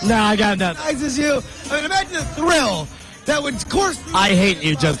school. No, I got nothing. Nice as you. I mean, imagine the thrill that would course. I hate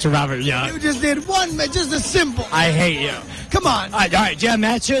you, Justin Robert Young. You just did just a simple. I hate you. Come on. All right. Do you have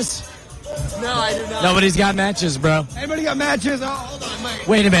matches? No, I do not. Nobody's got matches, bro. Anybody got matches? Oh, hold on, Mike.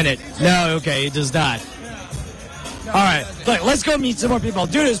 Wait a minute. No, okay, he does not. All right, look, let's go meet some more people.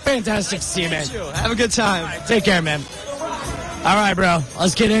 Dude, it's fantastic to see you, man. Have a good time. Right, take care, man. All right, bro,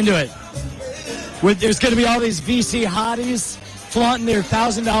 let's get into it. There's going to be all these VC hotties flaunting their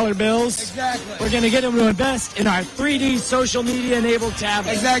 $1,000 bills. Exactly. We're going to get them to invest in our 3D social media-enabled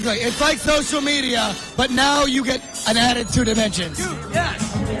tablet. Exactly. It's like social media, but now you get an added 2 dimensions. Dude, yes.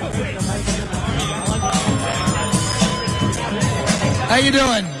 How you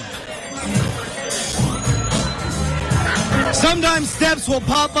doing? Sometimes steps will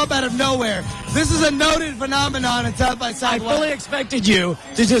pop up out of nowhere. This is a noted phenomenon at South by I Southwest. fully expected you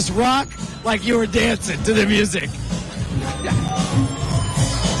to just rock like you were dancing to the music. All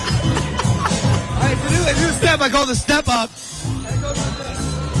right, to do a step, I call the step up.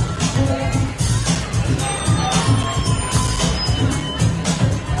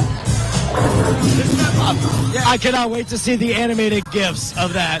 Yeah. I cannot wait to see the animated GIFs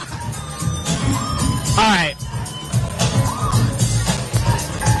of that. All right.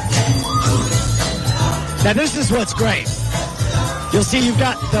 Now this is what's great. You'll see you've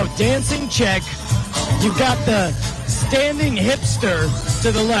got the dancing chick, you've got the standing hipster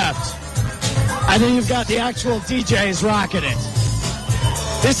to the left, and then you've got the actual DJs rocking it.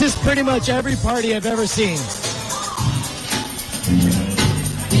 This is pretty much every party I've ever seen.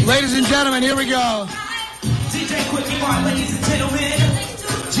 Ladies and gentlemen, here we go. DJ Quickie Bar, ladies and gentlemen.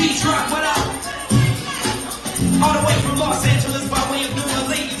 G-Drop, what up? All the way from Los Angeles by way of New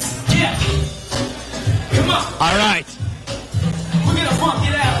Orleans. Yeah. Come on. All right. We're gonna funk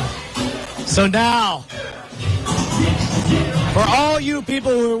it out. So now, for all you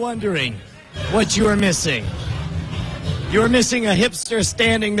people who are wondering what you are missing, you are missing a hipster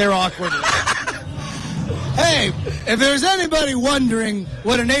standing there awkwardly. Hey, if there's anybody wondering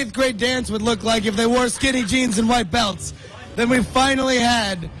what an 8th grade dance would look like if they wore skinny jeans and white belts, then we finally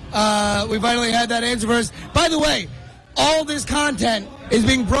had that answer for us. By the way, all this content is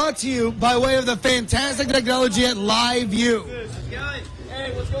being brought to you by way of the fantastic technology at LiveView.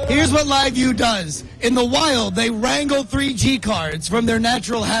 Here's what LiveView does. In the wild, they wrangle 3G cards from their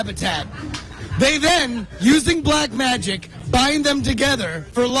natural habitat. They then, using black magic, bind them together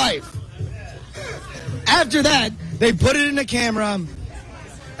for life. After that, They put it in a camera,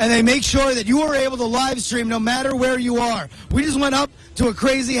 and they make sure that you are able to live stream no matter where you are. We just went up to a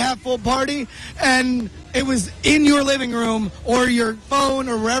crazy half-full party, and it was in your living room or your phone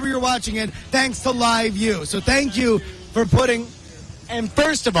or wherever you're watching it, thanks to Live View. So thank you for putting... And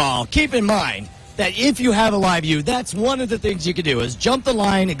first of all, keep in mind that if you have a Live View, that's one of the things you can do is jump the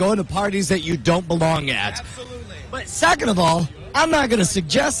line and go into parties that you don't belong at. Absolutely. But second of all, I'm not going to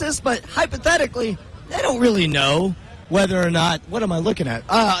suggest this, but hypothetically, they don't really know whether or not, what am I looking at?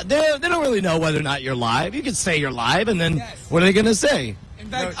 They don't really know whether or not you're live. You can say you're live, and then what are they going to say? In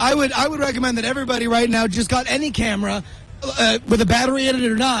fact, I would recommend that everybody right now just got any camera, with a battery in it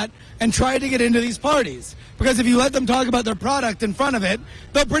or not, and try to get into these parties. Because if you let them talk about their product in front of it,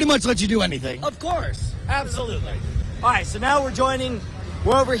 they'll pretty much let you do anything. Of course. Absolutely. All right, so now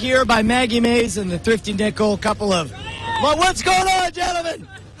we're over here by Maggie Mays and the Thrifty Nickel, couple of... Well, what's going on, gentlemen?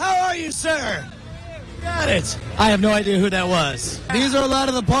 How are you, sir? Got it. I have no idea who that was. These are a lot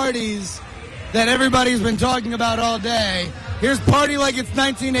of the parties that everybody's been talking about all day. Here's Party Like It's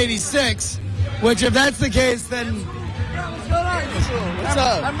 1986, which if that's the case, then... What's going on? What's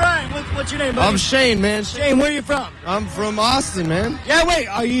up? I'm Brian. What's your name, buddy? I'm Shane, man. Shane, where are you from? I'm from Austin, man. Yeah, wait.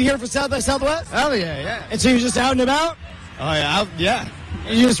 Are you here for South by Southwest? Hell yeah. And so you're just out and about? Oh, yeah. Yeah.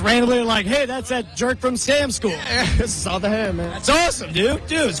 And you just randomly are like, hey, that's that jerk from Scam School. Yeah, this is all the hair, man. That's awesome, dude.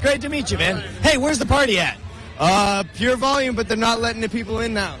 Dude, it's great to meet you, man. Hey, where's the party at? Pure Volume, but they're not letting the people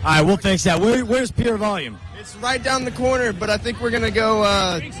in now. All right, we'll fix that. Where's Pure Volume? It's right down the corner, but I think we're going to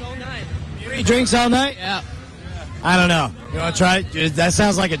go... Drinks all night. Free drinks all night? Yeah. I don't know. You want to try it? That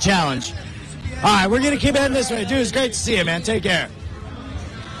sounds like a challenge. All right, we're going to keep heading this way. Dude, it's great to see you, man. Take care.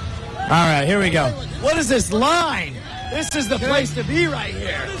 All right, here we go. What is this line? This is the place to be right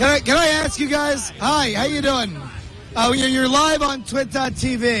here. Can I ask you guys? Hi, how you doing? You're live on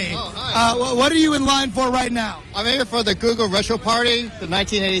TWiT.tv. Oh, hi. What are you in line for right now? I'm here for the Google Retro Party, the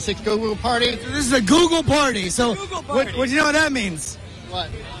 1986 Google Party. This is a Google party. So Google party. What do you know what that means? What?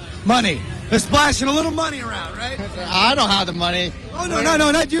 Money. They're splashing a little money around, right? I don't have the money. Oh, no,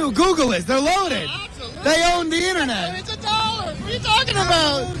 not you. Google is. They're loaded. Absolutely. They own the internet. It's $1. What are you talking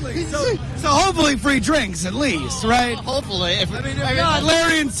about? So hopefully free drinks at least, right? Hopefully. If God,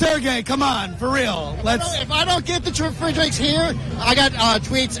 Larry and Sergey, come on, for real. If I don't get the free drinks here, I got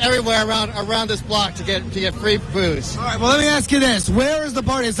tweets everywhere around this block to get free booze. All right, well, let me ask you this. Where is the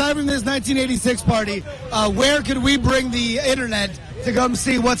party? Aside from this 1986 party, where could we bring the internet to come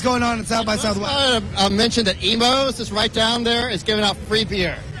see what's going on in South by Southwest? I mentioned that Emo's is right down there. Is giving out free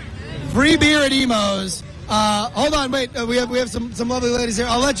beer. Free beer at Emo's. Hold on, wait. We have some lovely ladies here.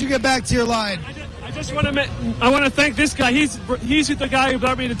 I'll let you get back to your line. I just want to thank this guy. He's the guy who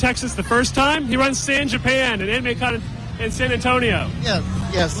brought me to Texas the first time. He runs San Japan and Anime Con in San Antonio.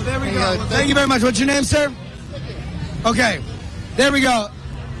 Yes. Well, there we go. Well, thank you very much. What's your name, sir? Okay. There we go.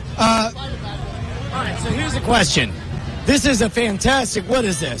 All right, so here's the question. This is a fantastic... What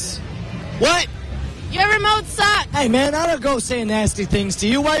is this? What? Your remote sucks. Hey, man, I don't go saying nasty things to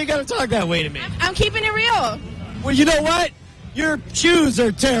you. Why you got to talk that way to me? I'm keeping it real. Well, you know what? Your shoes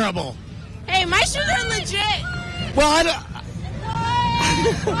are terrible. Hey, my shoes are legit. Well, I don't...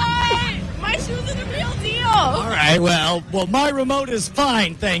 What? My shoes are the real deal. All right, well, my remote is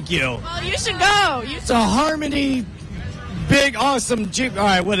fine, thank you. Well, you should go. It's a Harmony, big, awesome Jeep. All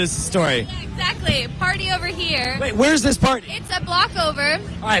right, what is the story? Yeah, exactly. Party over here. Wait, where's this party? It's a block over.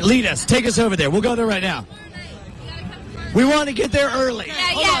 All right, lead us. Take us over there. We'll go there right now. We want to get there early. Yeah,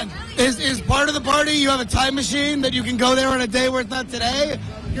 Hold on. Is part of the party you have a time machine that you can go there on a day where it's not today?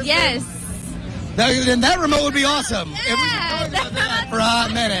 Yes. Then that remote would be awesome. Yeah, If we could talk about that for a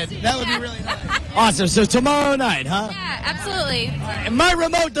hot minute, that would be really nice. Awesome. So tomorrow night, huh? Yeah, absolutely. And my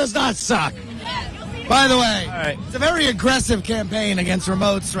remote does not suck. By the way, all right. It's a very aggressive campaign against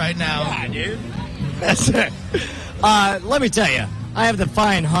remotes right now. Yeah, dude. That's it. Let me tell you, I have the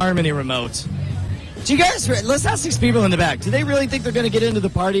fine Harmony remote. Do you guys, let's ask these people in the back, do they really think they're going to get into the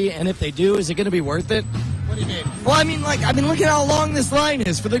party? And if they do, is it going to be worth it? What do you mean? Well, I mean, look at how long this line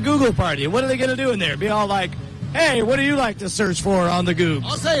is for the Google party. What are they going to do in there? Be all like, hey, what do you like to search for on the Goog?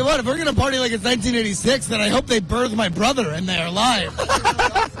 I'll tell you what, if we're going to party like it's 1986, then I hope they birth my brother in there live.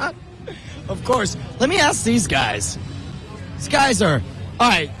 Of course. Let me ask these guys. These guys are... All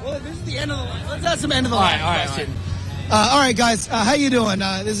right. Well, this is the end of the line. Let's ask some end of the line question. All right. All right, guys. How you doing?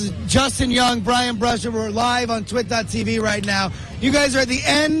 This is Justin Young, Brian Brusher. We're live on TWiT.tv right now. You guys are at the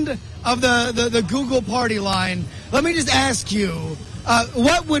end of the Google party line. Let me just ask you,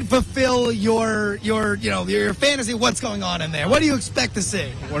 What would fulfill your fantasy? What's going on in there? What do you expect to see?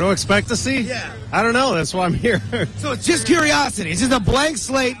 What do I expect to see? Yeah. I don't know. That's why I'm here. So it's just curiosity. It's just a blank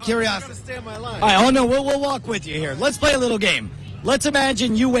slate curiosity. All right, no, we'll walk with you here. Let's play a little game. Let's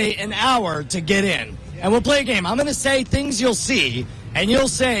imagine you wait an hour to get in, and we'll play a game. I'm going to say things you'll see, and you'll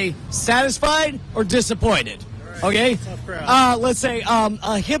say satisfied or disappointed. Okay? Let's say a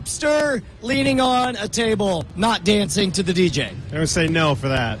hipster leaning on a table, not dancing to the DJ. I would say no for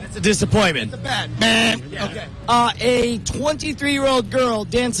that. It's a disappointment. It's a bad man. Okay. A 23-year-old girl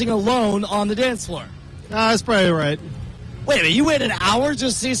dancing alone on the dance floor. That's probably right. Wait a minute, you waited an hour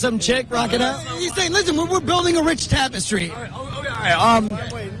just to see some chick rocking out? He's saying, listen, we're building a rich tapestry. All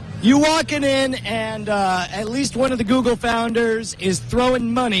right, you walking in, and at least one of the Google founders is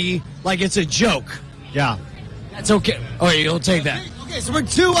throwing money like it's a joke. Yeah. That's okay. Oh, you'll take that. Okay, so we're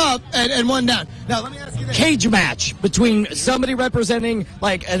 2 up and 1 down. Now, let me ask you this. Cage match between somebody representing,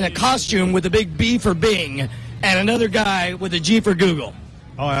 like, in a costume with a big B for Bing and another guy with a G for Google.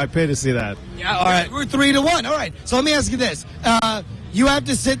 Oh, I'd pay to see that. Yeah, all right. We're 3-1. All right. So let me ask you this. You have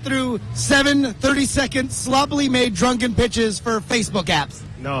to sit through 7 30-second sloppily made drunken pitches for Facebook apps.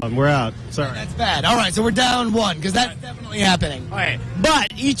 No, we're out. Sorry. That's bad. All right, so we're down 1 because that's definitely happening. All right.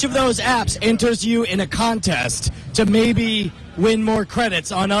 But each of those apps enters you in a contest to maybe win more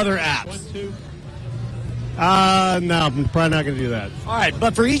credits on other apps. No, I'm probably not going to do that. All right,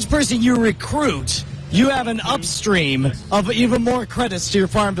 but for each person you recruit, you have an upstream of even more credits to your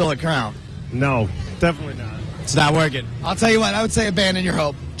Farmville account. No, definitely not. It's not working. I'll tell you what, I would say abandon your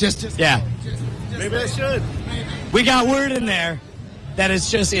hope. Yeah. Maybe I should. We got word in there that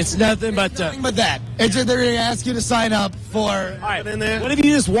it's nothing but that. It's just, they're going to ask you to sign up for. All right, in there. What if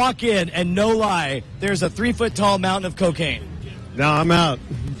you just walk in and no lie, there's a 3-foot-tall mountain of cocaine? No, I'm out.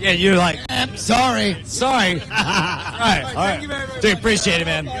 Yeah, you're like, sorry. All right. Thank you very much. Dude, appreciate it,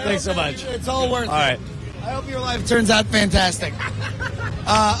 man. Thanks so much. It's all worth it. All right. I hope your life turns out fantastic.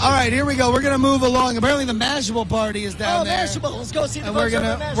 All right, here we go. We're gonna move along. Apparently, the Mashable party is down there. Mashable. Let's go see the And folks over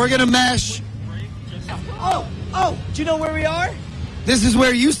at we're gonna mash. Oh, do you know where we are? This is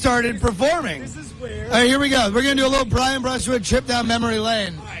where you started performing. This is where. All right, here we go. We're gonna do a little Brian Brushwood trip down memory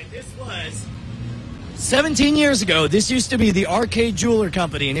lane. All right, this was 17 years ago. This used to be the Arcade Jeweler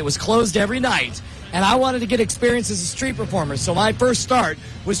Company, and it was closed every night. And I wanted to get experience as a street performer. So my first start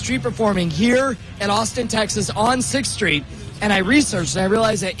was street performing here in Austin, Texas on 6th Street. And I researched and I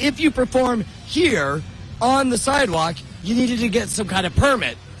realized that if you perform here on the sidewalk, you needed to get some kind of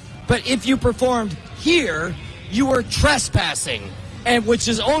permit. But if you performed here, you were trespassing. And which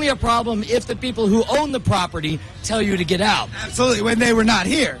is only a problem if the people who own the property tell you to get out. Absolutely, when they were not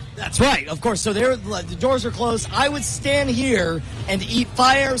here. That's right, of course. So the doors are closed. I would stand here and eat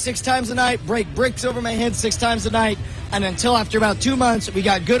fire 6 times a night, break bricks over my head 6 times a night, and until after about 2 months, we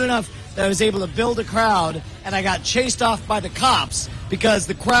got good enough that I was able to build a crowd, and I got chased off by the cops because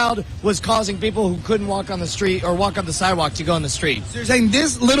the crowd was causing people who couldn't walk on the street or walk on the sidewalk to go on the street. So you're saying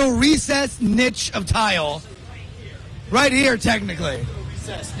this little recessed niche of tile, right here, technically,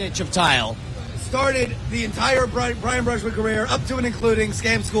 recessed niche of tile, started the entire Brian Brushwood career up to and including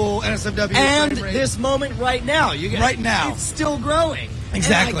Scam School, NSFW, and this moment right now. Right now. It's still growing.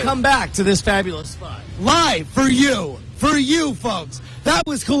 Exactly. And I come back to this fabulous spot. Live for you, folks. That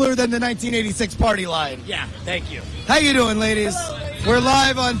was cooler than the 1986 party line. Yeah, thank you. How you doing, ladies? We're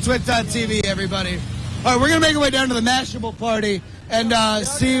live on TWiT.tv, everybody. All right, we're going to make our way down to the Mashable party and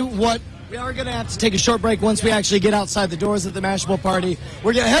see what... We are going to have to take a short break once we actually get outside the doors of the Mashable party.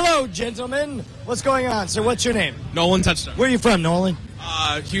 Hello, gentlemen. What's going on, sir? What's your name? Nolan Touchdown. Where are you from, Nolan?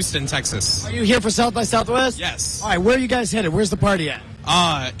 Houston, Texas. Are you here for South by Southwest? Yes. All right, where are you guys headed? Where's the party at?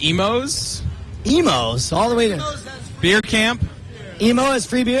 Emos. Emos? All the way to... Beer camp. Emo has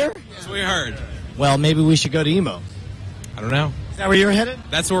free beer? That's what we heard. Well, maybe we should go to Emo. I don't know. Is that where you're headed?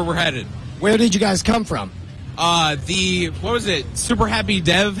 That's where we're headed. Where did you guys come from? What was it? Super Happy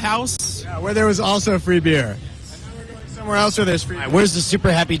Dev House? Yeah, where there was also free beer. Somewhere else where there's free beer. Where's the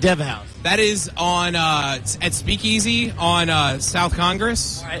Super Happy Dev House? That is on at Speakeasy on South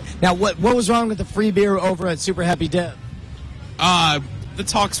Congress. All right. Now, what was wrong with the free beer over at Super Happy Dev? The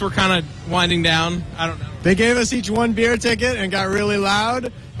talks were kind of winding down. I don't know. They gave us each one beer ticket and got really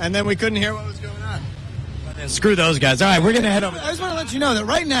loud, and then we couldn't hear what was going on. And screw those guys. All right, we're going to head over. I just want to let you know that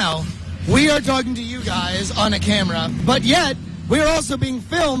right now, we are talking to you guys on a camera, but yet we are also being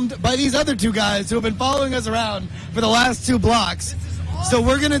filmed by these other 2 guys who have been following us around for the last 2 blocks. So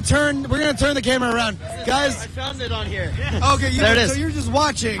we're gonna turn the camera around, guys. I found it on here. Okay, There it is. So you're just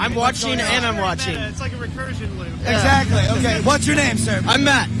watching. I'm what's watching going on. and I'm watching. It's like a recursion loop. Exactly. Okay. What's your name, sir? I'm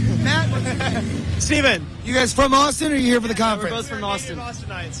Matt. Matt. Steven. You guys from Austin, or are you here for the conference? We're both from Austin.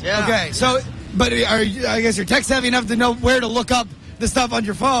 Austinites. Yeah. Okay. So, but I guess you're tech savvy enough to know where to look up the stuff on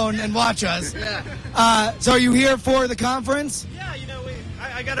your phone and watch us. Yeah. So are you here for the conference? Yeah,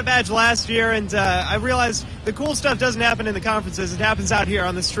 I got a badge last year, and I realized the cool stuff doesn't happen in the conferences. It happens out here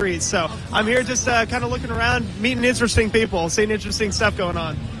on the streets. So I'm here just kind of looking around, meeting interesting people, seeing interesting stuff going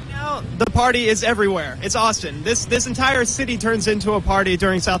on. Now the party is everywhere. It's Austin. This entire city turns into a party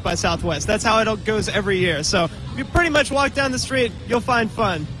during South by Southwest. That's how it goes every year. So if you pretty much walk down the street, you'll find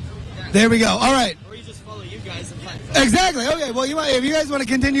fun. There we go. All right. Or you just follow you guys and find fun. Exactly. Okay. Well, if you guys want to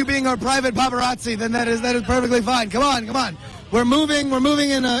continue being our private paparazzi, then that is perfectly fine. Come on. We're moving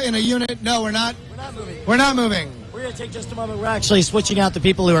in a unit. No, we're not. We're not moving. We're going to take just a moment. We're actually switching out the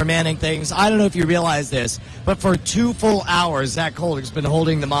people who are manning things. I don't know if you realize this, but for 2 full hours, Zach Holder's been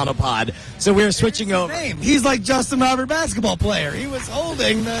holding the monopod. So we're switching over. He's like Justin Robert basketball player. He was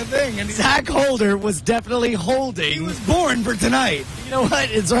holding the thing. And Zach Holder was definitely holding. He was born for tonight. You know what?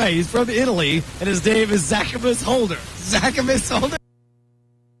 It's right. He's from Italy, and his name is Zacchaeus Holder. Zacchaeus Holder?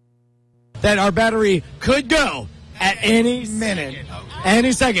 That our battery could go at any minute.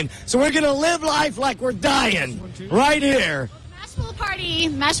 Any second. So we're going to live life like we're dying right here.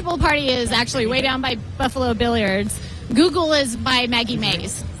 Mashable Party is actually way down by Buffalo Billiards. Google is by Maggie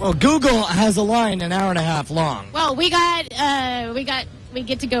Mays. Well, Google has a line an hour and a half long. Well, we get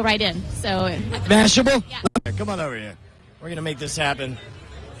to go right in. So Mashable? Yeah. Come on over here. We're going to make this happen.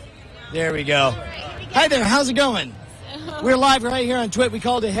 There we go. Hi there. How's it going? We're live right here on TWiT. We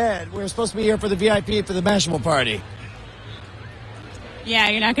called ahead. We're supposed to be here for the VIP for the Mashable Party. Yeah,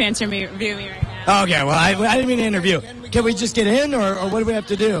 you're not going to interview me right now. Okay, well, I didn't mean to interview. Can we just get in, or what do we have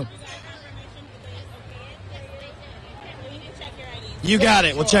to do? You got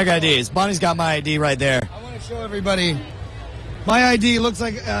it. We'll check IDs. Bonnie's got my ID right there. I want to show everybody. My ID looks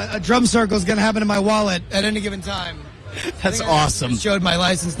like a drum circle is going to happen in my wallet at any given time. That's awesome. I showed my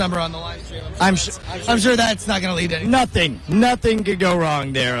license number on the live stream. I'm sure that's not going to lead to anything. Nothing could go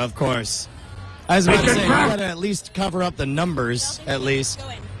wrong there, of course. I was about to say, you got to at least cover up the numbers, at least.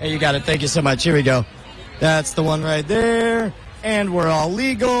 Hey, you got it. Thank you so much. Here we go. That's the one right there. And we're all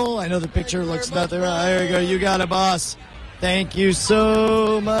legal. I know the picture looks nothing. There you go. You got it, boss. Thank you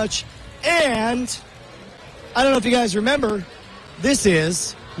so much. And I don't know if you guys remember, this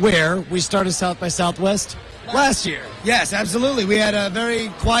is where we started South by Southwest last year. Yes, absolutely. We had a very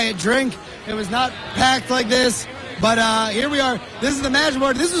quiet drink. It was not packed like this. But here we are. This is the Mash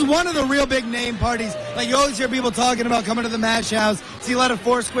Party. This is one of the real big name parties. Like you always hear people talking about coming to the Mash House. See a lot of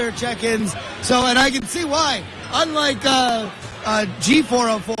Foursquare check-ins. So, and I can see why. Unlike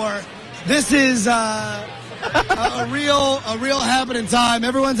G404, this is a real happening time.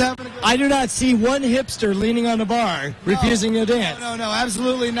 Everyone's having a good time. I do not see one hipster leaning on the bar refusing to dance. No,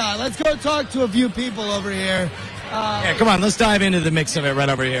 absolutely not. Let's go talk to a few people over here. Yeah, come on. Let's dive into the mix of it right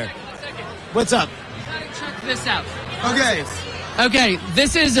over here. What's up? Check this out. Okay,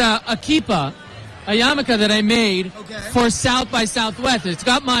 this is a kippa, a yarmulke that I made for South by Southwest. It's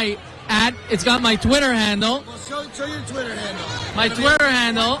got my Twitter handle. Well, show your Twitter handle. My Twitter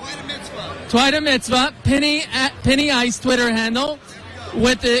handle. Twita Mitzvah. Penny Ice Twitter handle.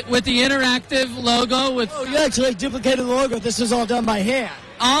 With the interactive logo. You actually duplicated the logo. This is all done by hand.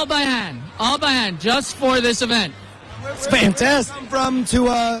 All by hand. Just for this event. It's fantastic. Came from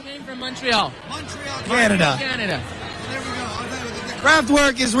Montreal. Canada. There we go. The craft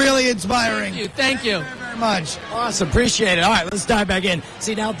work is really inspiring. Thank you. Very much. Awesome. Appreciate it. All right, let's dive back in.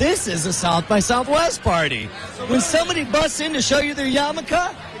 See, now this is a South by Southwest party. When somebody busts in to show you their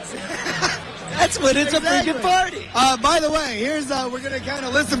yarmulke, that's when it's a freaking party. By the way, here's we're going to kind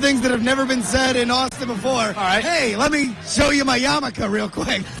of list some things that have never been said in Austin before. All right. Hey, let me show you my yarmulke real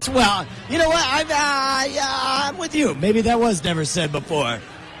quick. Well, you know what? I'm with you. Maybe that was never said before.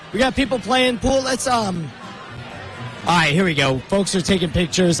 We got people playing pool. Let's All right, here we go. Folks are taking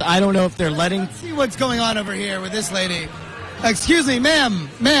pictures. I don't know if they're letting. Let's see what's going on over here with this lady. Excuse me, ma'am.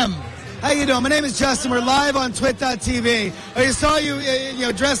 How you doing? My name is Justin. We're live on TWiT.tv. I saw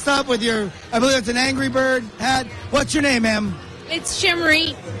you, dressed up with your, I believe it's an Angry Bird hat. What's your name, ma'am? It's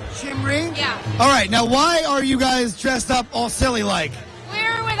Shimri. Shimri? Yeah. All right. Now, why are you guys dressed up all silly like?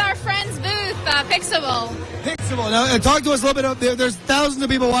 We're with our friend's booth, Pixable. Pixable. Now, talk to us a little bit. There's thousands of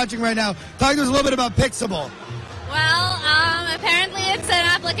people watching right now. Talk to us a little bit about Pixable. Well, apparently it's an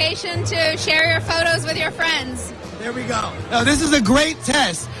application to share your photos with your friends. There we go. Now, this is a great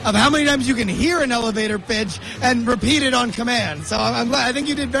test of how many times you can hear an elevator pitch and repeat it on command. So I'm glad. I think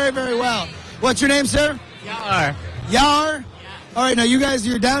you did very, very well. What's your name, sir? Yar. Yar? All right, now you guys,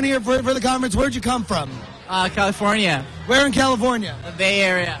 you're down here for the conference. Where'd you come from? California. Where in California? The Bay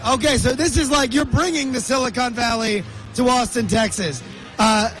Area. Okay, so this is like you're bringing the Silicon Valley to Austin, Texas.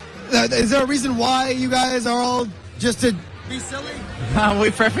 Is there a reason why you guys are all just to be silly? We're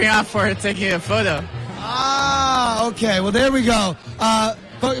prepping up for taking a photo. Ah, okay. Well, there we go.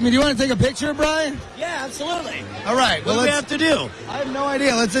 Do you want to take a picture, Brian? Yeah, absolutely. All right. What do we have to do? I have no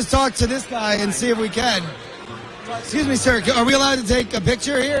idea. Let's just talk to this guy and see if we can. Excuse me, sir. Are we allowed to take a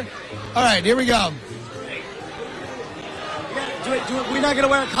picture here? All right, here we go. We're not going to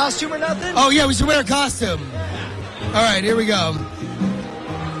wear a costume or nothing? Oh, yeah, we should wear a costume. All right, here we go.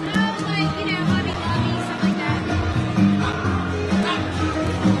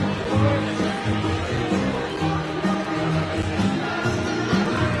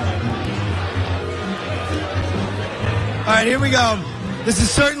 All right, here we go. This is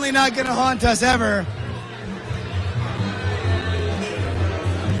certainly not going to haunt us ever.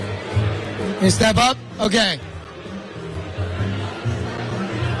 Can you step up? Okay.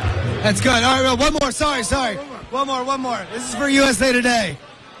 That's good. All right, well, one more. Sorry. One more. This is for USA Today.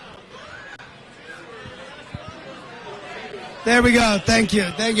 There we go. Thank you.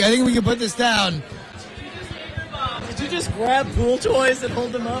 I think we can put this down. Did you just grab pool toys and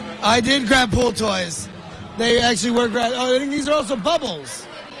hold them up? I did grab pool toys. They actually were I think these are also bubbles.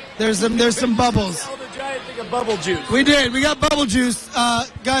 There's some bubbles. Oh, the giant thing of bubble juice. We did. We got bubble juice.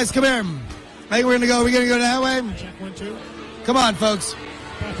 Guys, come here. I think we're gonna go that way. Check 1, 2. Come on, folks.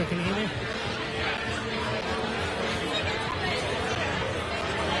 Patrick, can you hear me?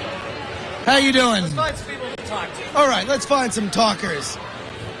 How you doing? Let's find some people to talk to. All right, let's find some talkers.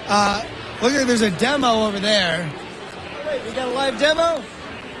 Look at there's a demo over there. Wait, we got a live demo?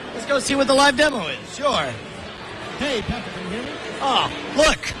 Let's go see what the live demo is. Sure. Hey, Patrick, can you hear me? Oh,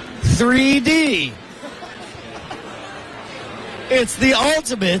 look, 3D. It's the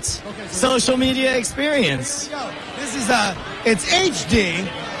ultimate social media experience. This is it's HD,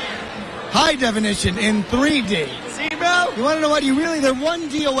 high definition in 3D. See, bro? You want to know what? They're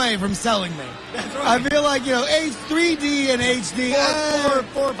 1D away from selling me. That's right. I feel like, 3D and HD.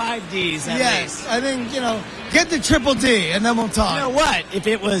 Four or 5Ds at yes, least. I think, get the triple D and then we'll talk. You know what? If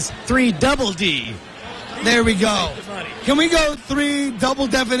it was 3 double D. There we go. Can we go 3 double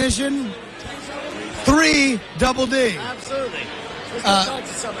definition? 3 double D. Absolutely. Let's go talk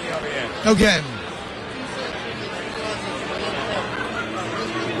to somebody over here. Okay.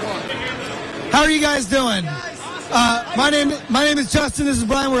 How are you guys doing? My name is Justin. This is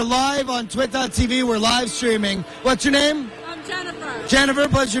Brian. We're live on TWiT.tv. We're live streaming. What's your name? I'm Jennifer. Jennifer,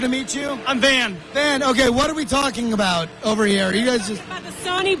 pleasure to meet you. I'm Van. Van, okay, what are we talking about over here? Are you guys just... About the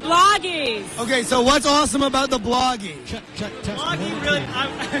Sony Bloggies. Okay, so what's awesome about the Bloggie? Check, test. Bloggy, really?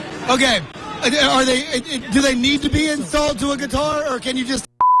 Okay, do they need to be installed to a guitar, or can you just...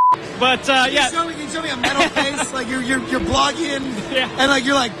 But, yeah. Can you show me a metal face? Like you're blogging, yeah. And like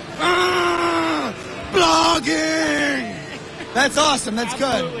you're like, blogging! That's awesome, that's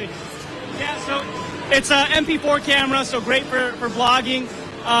Absolutely. good. Yeah, so it's a MP4 camera, so great for blogging.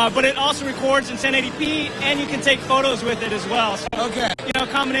 But it also records in 1080p, and you can take photos with it as well. So, okay. A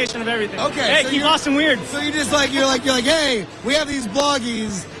combination of everything. Okay. Hey, so keep Austin weird. So you're just like, you're like, hey, we have these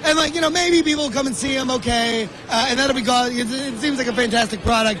bloggies, and like, maybe people will come and see them, okay, and that'll be good. It seems like a fantastic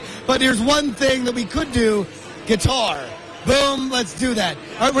product, but there's one thing that we could do, guitar. Boom, let's do that.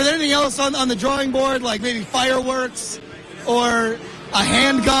 All right, were there anything else on the drawing board, like maybe fireworks or a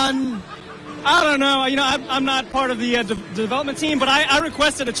handgun? I don't know. I'm not part of the development team, but I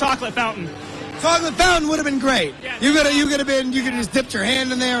requested a chocolate fountain. Chocolate fountain would have been great. Yeah, you could have just dipped your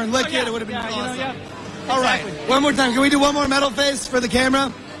hand in there and licked it. It would have been awesome. All right, one more time. Can we do one more metal face for the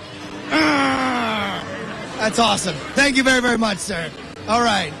camera? That's awesome. Thank you very, very much, sir. All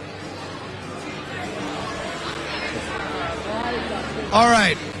right. All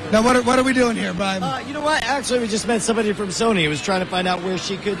right. Now, what are we doing here, Brian? You know what? Actually, we just met somebody from Sony who was trying to find out where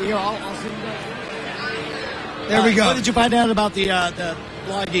she could. I'll there we go. What did you find out about the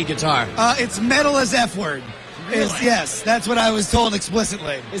Bloggy guitar? It's metal as F word. Really? Yes, that's what I was told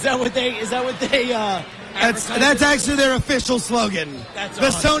explicitly. Is that what they? That's actually their official slogan. That's the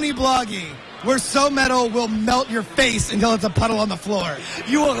awesome. Sony Bloggy. We're so metal, we'll melt your face until it's a puddle on the floor.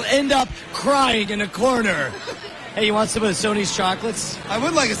 You will end up crying in a corner. Hey, you want some of Sony's chocolates? I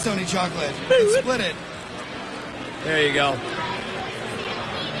would like a Sony chocolate. Let's split it. There you go.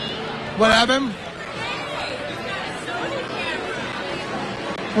 What happened?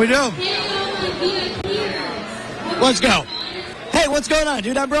 We do. Let's go. Hey, what's going on,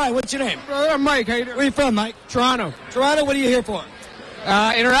 dude? I'm Brian. What's your name? I'm Mike. How you doing? Where you from, Mike? Toronto. Toronto, what are you here for?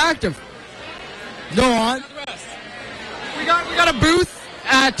 Interactive. Go on. We got a booth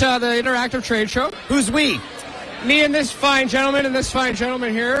at the Interactive Trade Show. Who's we? Me and this fine gentleman and this fine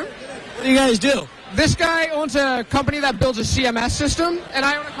gentleman here. What do you guys do? This guy owns a company that builds a CMS system, and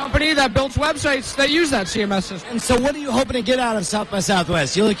I own a company that builds websites that use that CMS system. And so what are you hoping to get out of South by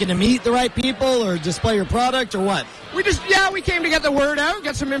Southwest? You looking to meet the right people or display your product or what? We came to get the word out,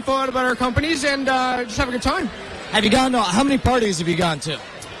 get some info out about our companies, and just have a good time. Have you gone to, how many parties have you gone to?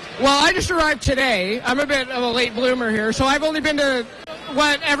 Well, I just arrived today. I'm a bit of a late bloomer here, so I've only been to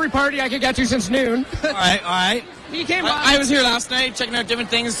every party I could get to since noon. All right. He came by. I was here last night checking out different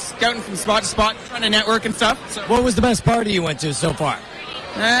things, scouting from spot to spot, trying to network and stuff. So. What was the best party you went to so far?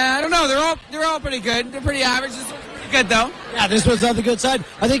 I don't know. They're all pretty good. They're pretty average. This one's pretty good though. Yeah, this was on the good side.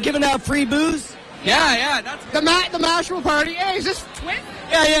 Are they giving out free booze? Yeah. That's the Mashable party. Hey, is this TWiT?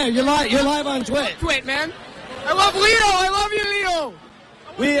 Yeah. You're live on TWiT. TWiT, man. I love Leo. I love you,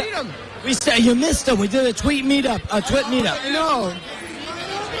 Leo. You missed him. We did a TWiT meetup. No.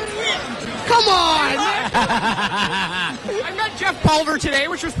 Come on! I met Jeff Pulver today,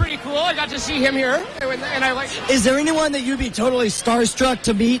 which was pretty cool. I got to see him here, and I like. Is there anyone that you'd be totally starstruck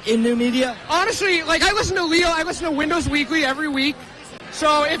to meet in new media? Honestly, I listen to Leo. I listen to Windows Weekly every week.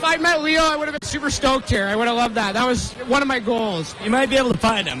 So if I met Leo, I would have been super stoked here. I would have loved that. That was one of my goals. You might be able to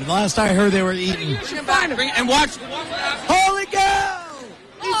find him. The last I heard, they were eating. You should find him and watch. Holy cow!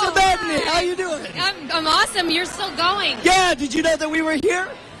 Lisa Bethany, how you doing? I'm awesome. You're still going. Yeah. Did you know that we were here?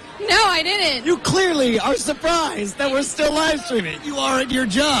 No, I didn't. You clearly are surprised that we're still live streaming. You are at your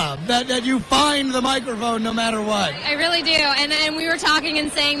job, that you find the microphone no matter what. I really do. And we were talking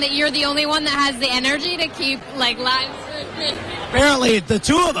and saying that you're the only one that has the energy to keep live streaming. Apparently, the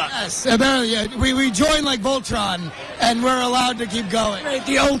two of us. Yes, apparently, yeah. We join like Voltron, and we're allowed to keep going.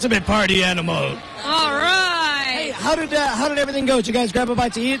 The ultimate party animal. All right. Hey, how did everything go? Did you guys grab a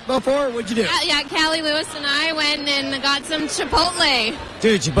bite to eat before? What'd you do? Yeah, Callie Lewis and I went and got some Chipotle.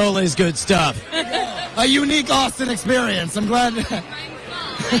 Dude, Chipotle is good stuff. A unique Austin experience. I'm glad.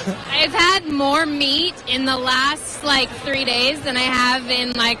 I've had more meat in the last 3 days than I have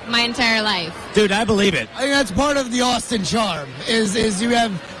in my entire life. Dude, I believe it. I think that's part of the Austin charm. Is you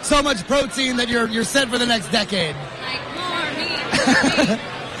have so much protein that you're set for the next decade. More meat.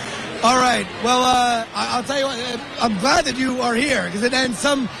 All right. Well, I'll tell you what. I'm glad that you are here because it adds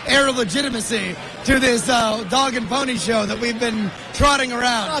some air of legitimacy to this dog and pony show that we've been trotting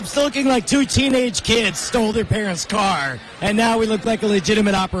around. It's looking like two teenage kids stole their parents' car, and now we look like a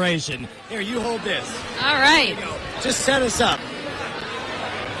legitimate operation. Here, you hold this. All right. Just set us up.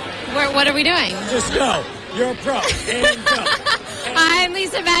 What are we doing? Just go. You're a pro. And go. I'm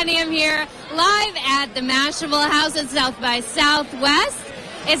Lisa Bethany. I'm here live at the Mashable House at South by Southwest.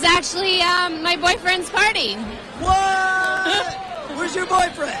 It's actually my boyfriend's party. What? Where's your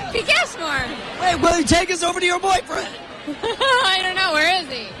boyfriend? He guessed more. Wait, will you take us over to your boyfriend? I don't know. Where is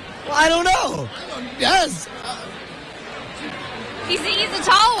he? Well, I don't know. Yes. He's a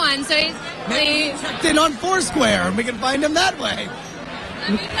tall one, so he's maybe checked in on Foursquare, and we can find him that way.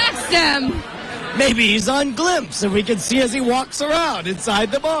 Let me text him. Maybe he's on Glimpse, and we can see as he walks around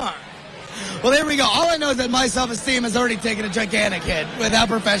inside the bar. Well, there we go. All I know is that my self-esteem has already taken a gigantic hit with how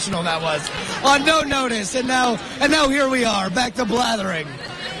professional that was. On no notice, and now here we are, back to blathering.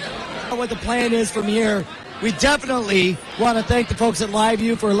 What the plan is from here, we definitely want to thank the folks at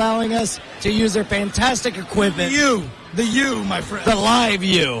LiveView for allowing us to use their fantastic equipment. The you, my friend. The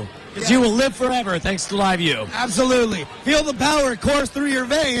LiveView. Because you will live forever thanks to LiveView. Absolutely. Feel the power course through your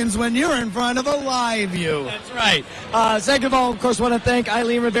veins when you're in front of a LiveView. That's right. Second of all, of course, want to thank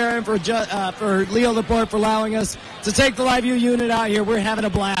Eileen Rivera and for Leo Laporte for allowing us to take the LiveView unit out here. We're having a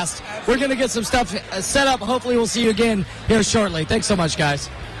blast. We're going to get some stuff set up. Hopefully we'll see you again here shortly. Thanks so much, guys.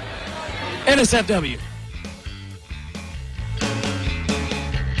 NSFW.